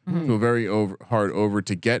miss to a very hard over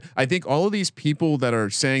to get. I think all of these people that are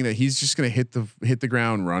saying that he's just going to hit the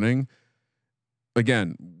ground running.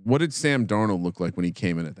 Again, what did Sam Darnold look like when he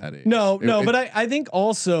came in at that age? But I think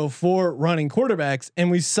also for running quarterbacks,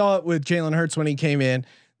 and we saw it with Jalen Hurts when he came in,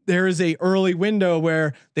 there is a early window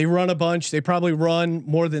where they run a bunch. They probably run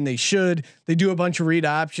more than they should. They do a bunch of read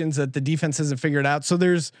options that the defense hasn't figured out. So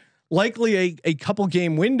there's likely a couple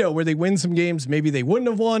game window where they win some games maybe they wouldn't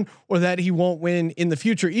have won, or that he won't win in the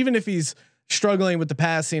future, even if he's struggling with the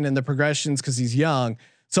passing and the progressions because he's young.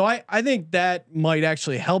 So I think that might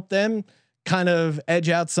actually help them kind of edge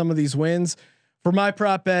out some of these wins. For my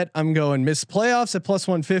prop bet, I'm going miss playoffs at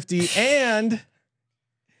 +150 and.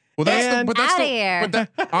 Well,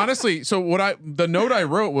 honestly, so the note I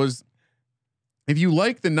wrote was, if you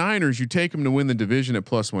like the Niners, you take them to win the division at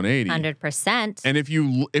 +180. 100%. And if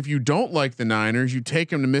you don't like the Niners, you take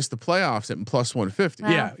them to miss the playoffs at +150.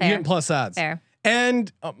 Well, you're getting plus odds. Fair.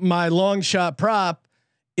 And my long shot prop,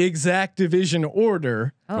 exact division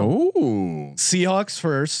order. Oh. Seahawks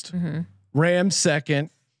first, Rams second,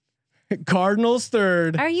 Cardinals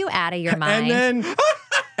third. Are you out of your mind? And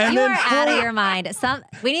you are out of your mind.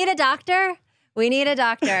 We need a doctor. We need a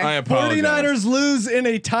doctor. I apologize. 49ers lose in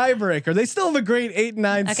a tiebreaker. They still have a great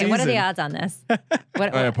 8-9 Okay, season. what are the odds on this?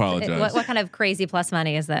 I apologize. What kind of crazy plus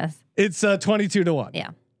money is this? It's 22-1.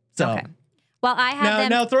 Yeah. So Okay. Well, I have them.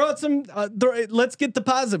 now throw out some. Let's get the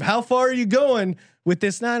positive. How far are you going with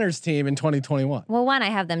this Niners team in 2021? Well, one, I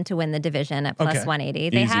have them to win the division at plus Okay.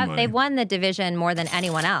 180. Easy money. They've won the division more than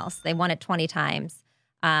anyone else. They won it 20 times.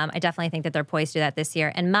 I definitely think that they're poised to do that this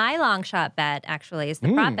year. And my long shot bet actually is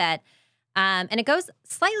the prop bet. And it goes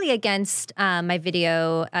slightly against my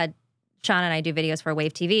video. Sean and I do videos for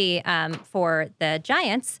Wave TV for the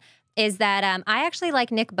Giants. Is that I actually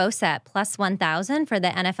like Nick Bosa at plus 1,000 for the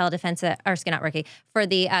NFL defensive, or not rookie, for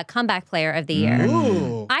the comeback player of the year.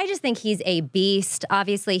 Ooh. I just think he's a beast.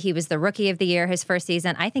 Obviously, he was the rookie of the year his first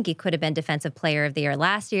season. I think he could have been defensive player of the year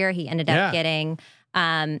last year. He ended up getting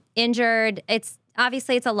injured. It's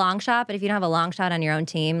a long shot, but if you don't have a long shot on your own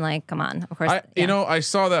team, like, come on, of course. I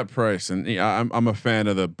saw that price, and I'm a fan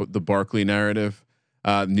of the Barkley narrative,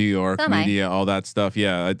 New York media, all that stuff.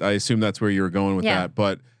 Yeah, I assume that's where you were going with that,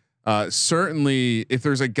 but. Certainly, if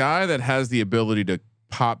there's a guy that has the ability to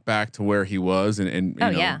pop back to where he was and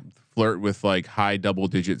flirt with like high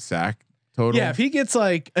double-digit sack total. Yeah, if he gets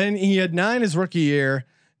and he had 9 his rookie year,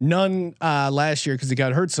 none last year because he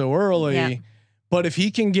got hurt so early. Yeah. But if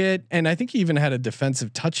he can get, and I think he even had a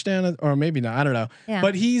defensive touchdown, or maybe not, I don't know. Yeah.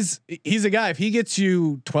 But he's a guy. If he gets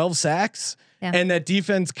you 12 sacks and that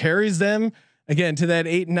defense carries them again to that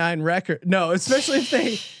 8-9 record. No,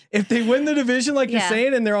 especially if they win the division like you're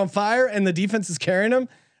saying and they're on fire and the defense is carrying them,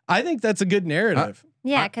 I think that's a good narrative.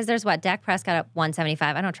 Yeah, because there's Dak Prescott at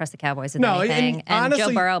 175. I don't trust the Cowboys with No, anything, and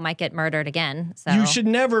honestly, Joe Burrow might get murdered again. So you should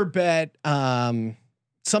never bet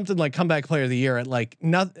something like comeback player of the year at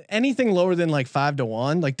anything lower than like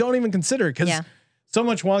 5-1. Like, don't even consider it because so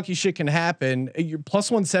much wonky shit can happen. You're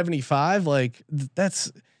plus 175. Like that's.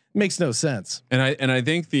 Makes no sense. And I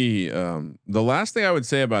think the last thing I would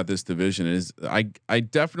say about this division is I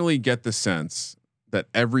definitely get the sense that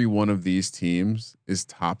every one of these teams is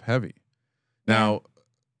top heavy. Now,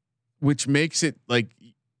 which makes it like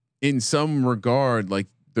in some regard like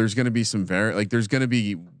there's going to be some there's going to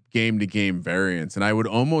be game to game variance, and I would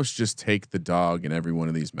almost just take the dog in every one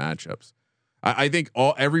of these matchups. I think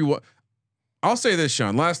everyone. I'll say this,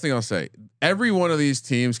 Sean. Last thing I'll say: every one of these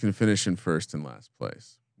teams can finish in first and last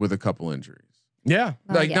place with a couple injuries. Yeah.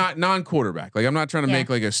 Not non-quarterback. Like I'm not trying to make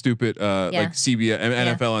like a stupid like CBS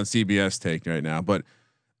NFL on CBS take right now, but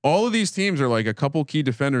all of these teams are like a couple key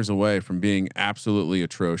defenders away from being absolutely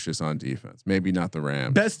atrocious on defense. Maybe not the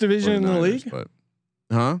Rams. Best division in the league, but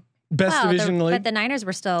best division in the league. But the Niners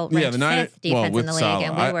were still ranked fifth defense in the league,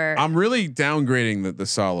 and we were. I'm really downgrading the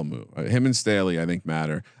Salah move. Him and Staley, I think,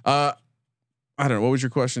 matter. I don't know. What was your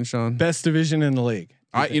question, Sean? Best division in the league.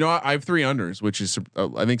 I have 3 unders, which is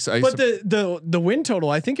I think. But the win total,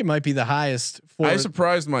 I think it might be the highest. I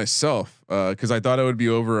surprised myself because I thought I would be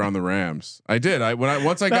over on the Rams. I did.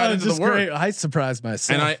 Once I got into the work, great. I surprised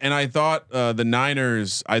myself. And I thought the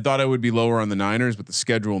Niners. I thought I would be lower on the Niners, but the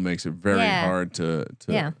schedule makes it very hard to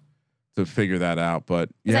figure that out. But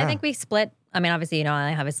I think we split. I mean, obviously,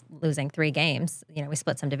 I was losing 3 games. We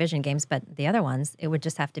split some division games, but the other ones, it would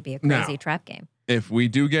just have to be a crazy trap game. If we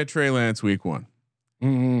do get Trey Lance week 1.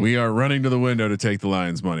 We are running to the window to take the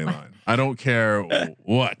Lions money line. I don't care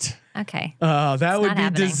what. Okay. Oh, that would be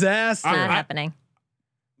disaster. Not happening.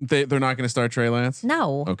 They're not going to start Trey Lance.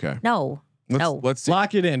 No. Okay. No. Let's see.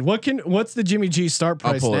 Lock it in. What's the Jimmy G start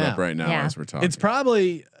price? I'll pull now? it up right now as we're talking. It's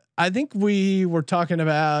probably. I think we were talking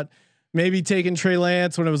about maybe taking Trey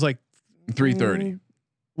Lance when it was like 330.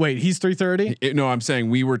 Wait, he's 330. No, I'm saying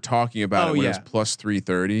we were talking about it when it was plus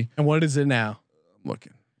 330. And what is it now? I'm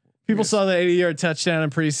looking. People saw the 80-yard touchdown in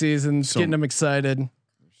preseason, getting them excited.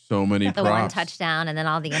 So many the props. 1 touchdown and then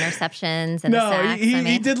all the interceptions and the sacks.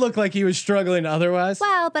 He did look like he was struggling otherwise.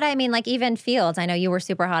 Well, but I mean, like even Fields, I know you were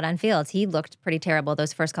super hot on Fields. He looked pretty terrible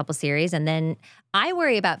those first couple series. And then I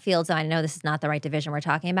worry about Fields. I know this is not the right division we're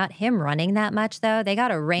talking about. Him running that much, though, they got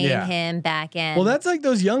to rein him back in. Well, that's like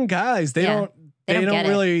those young guys. They don't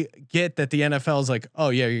really get that the NFL is like, oh,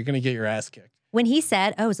 yeah, you're going to get your ass kicked. When he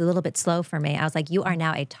said, "Oh, it was a little bit slow for me," I was like, "You are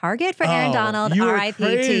now a target for Aaron Donald. R.I.P.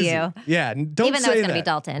 to you." Yeah, don't even though it's going to be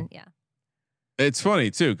Dalton. Yeah, it's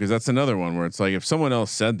funny too because that's another one where it's like if someone else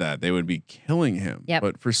said that, they would be killing him. Yep.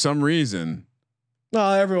 But for some reason,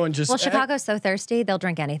 no, everyone just. Well, Chicago's so thirsty; they'll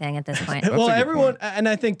drink anything at this point. Well, everyone, and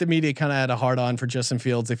I think the media kind of had a hard on for Justin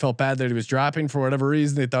Fields. They felt bad that he was dropping for whatever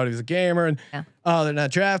reason. They thought he was a gamer, and they're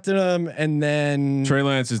not drafting him. And then Trey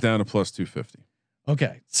Lance is down to plus 250.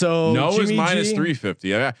 Okay, so No is Jimmy minus G, 350.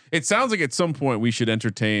 Yeah, it sounds like at some point we should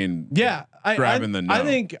entertain. Yeah, grabbing the no. I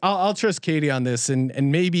think I'll trust Katie on this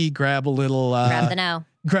and maybe grab a little. Grab the no.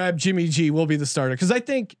 Grab Jimmy G will be the starter because I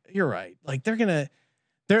think you're right. Like they're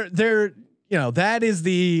that is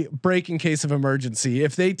the break in case of emergency.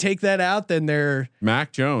 If they take that out, then they're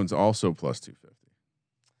Mac Jones also plus 250.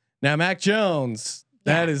 Now Mac Jones.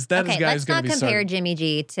 That is okay, guy's let's going not to be compare started. Jimmy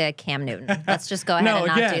G to Cam Newton. Let's just go ahead and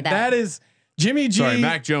not do that. That is Jimmy G. Sorry,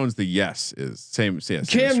 Mac Jones. The yes is same. Yes,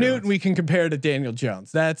 Cam Newton we can compare to Daniel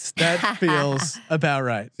Jones. That feels about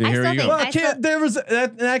right. See, here you go. Well, there was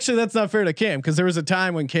that, and actually that's not fair to Cam because there was a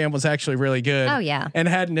time when Cam was actually really good. Oh yeah, and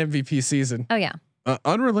had an MVP season. Oh yeah.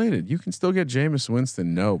 Unrelated, you can still get Jameis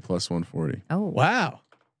Winston plus 140. Oh wow,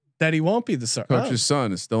 that he won't be the starter. Coach's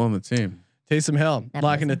son is still on the team. Taysom Hill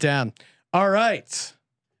locking it down. All right.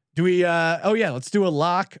 Do we? Let's do a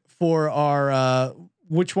lock for our.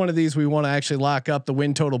 Which one of these we want to actually lock up the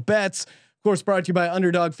win total bets? Of course, brought to you by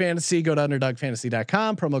Underdog Fantasy. Go to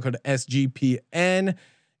underdogfantasy.com. Promo code SGPN.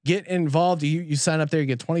 Get involved. You sign up there, you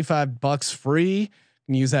get $25 free. You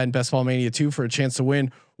can use that in Best Ball Mania 2 for a chance to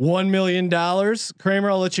win $1 million.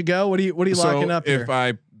 Kramer, I'll let you go. What are you locking up here? If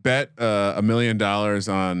I bet $1 million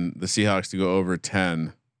on the Seahawks to go over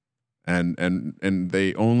 10. And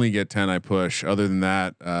they only get 10, I push. Other than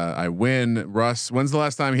that, I win. Russ, when's the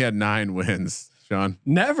last time he had 9 wins, Sean?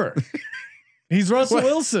 Never. He's Russell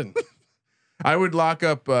Wilson. I would lock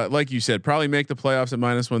up, like you said, probably make the playoffs at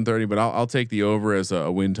minus 130, but I'll take the over as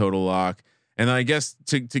a win total lock. And I guess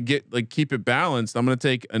to get keep it balanced, I'm going to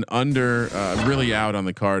take an under. Really out on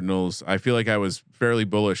the Cardinals. I feel like I was fairly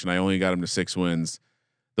bullish, and I only got them to 6 wins.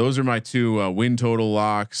 Those are my 2 win total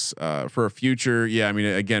locks for a future. Yeah, I mean,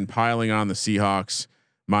 again, piling on the Seahawks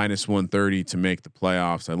minus 130 to make the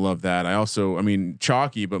playoffs. I love that. I also,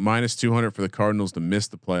 chalky, but minus 200 for the Cardinals to miss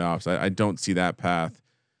the playoffs. I don't see that path.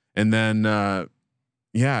 And then, I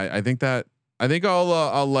think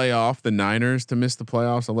I'll lay off the Niners to miss the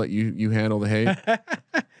playoffs. I'll let you handle the hate.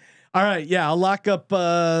 All right, yeah, I'll lock up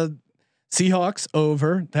Seahawks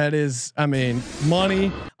over. That is,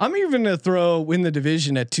 money. I'm even gonna win the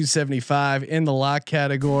division at 275 in the lock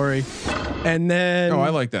category, and then I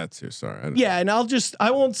like that too. Sorry. And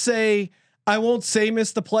I won't say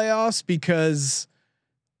miss the playoffs because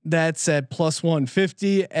that's at plus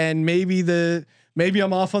 150, and maybe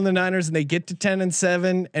I'm off on the Niners and they get to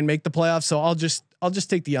 10-7 and make the playoffs. So I'll just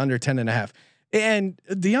take the under 10.5, and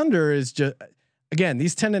the under is just. Again,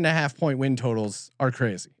 these 10.5 point win totals are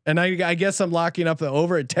crazy, and I guess I'm locking up the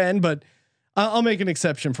over at 10, but I'll make an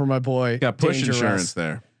exception for my boy. Got push insurance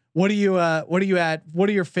there. What are you at? What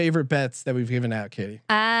are your favorite bets that we've given out, Katie?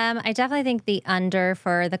 I definitely think the under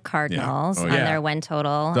for the Cardinals on their win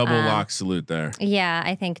total. Double lock salute there. Yeah,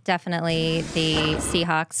 I think definitely the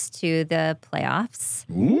Seahawks to the playoffs.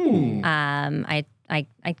 Ooh.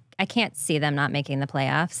 I can't see them not making the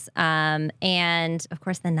playoffs. And of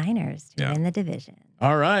course the Niners to win the division.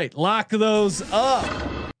 All right, lock those up.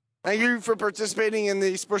 Thank you for participating in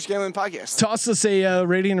the Sports Gambling Podcast. Toss us a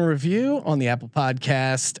rating and review on the Apple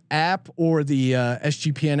Podcast app or the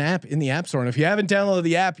SGPN app in the App Store. And if you haven't downloaded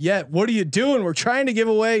the app yet, what are you doing? We're trying to give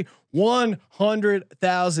away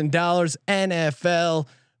 $100,000 NFL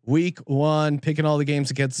Week 1, picking all the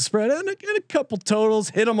games against the spread and a couple totals.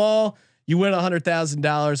 Hit them all. You win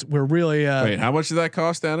 $100,000. We're really wait. How much did that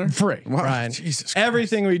cost, Tanner? Free, wow, Ryan. Jesus Christ.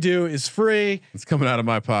 Everything we do is free. It's coming out of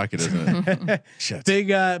my pocket, isn't it? Shit.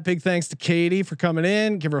 Big thanks to Katie for coming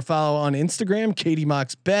in. Give her a follow on Instagram, Katie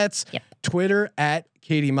Mox Bets. Yep. Twitter at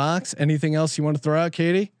Katie Mox. Anything else you want to throw out,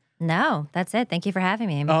 Katie? No, that's it. Thank you for having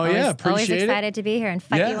me. I'm appreciate always excited to be here and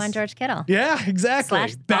fight you on George Kittle. Yeah, exactly.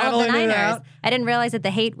 / battling all of the Niners. I didn't realize that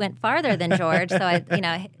the hate went farther than George, so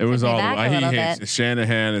it was all he hates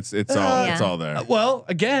Shanahan. It's all there. Well,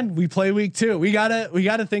 again, we play week 2. We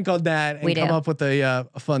gotta think on that and come up with a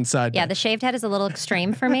fun side. Yeah, the shaved head is a little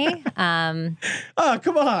extreme for me. Oh,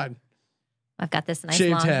 come on. I've got this nice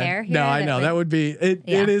shaved long head. hair here. No, I know that would be it.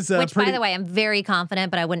 Yeah. It is which, by the way, I'm very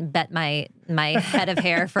confident, but I wouldn't bet my head of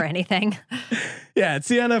hair for anything. Yeah, it's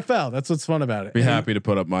the NFL. That's what's fun about it. Be happy to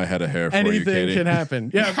put up my head of hair for you, Katie. Anything can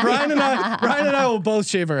happen. Yeah, Brian and I will both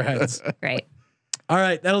shave our heads. Great. All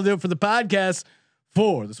right, that'll do it for the podcast.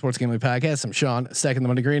 For the Sports Gambling Podcast, I'm Sean, second the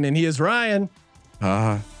money green, and he is Ryan.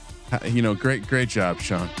 Great job,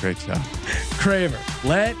 Sean. Great job. Kramer,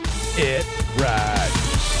 let it ride.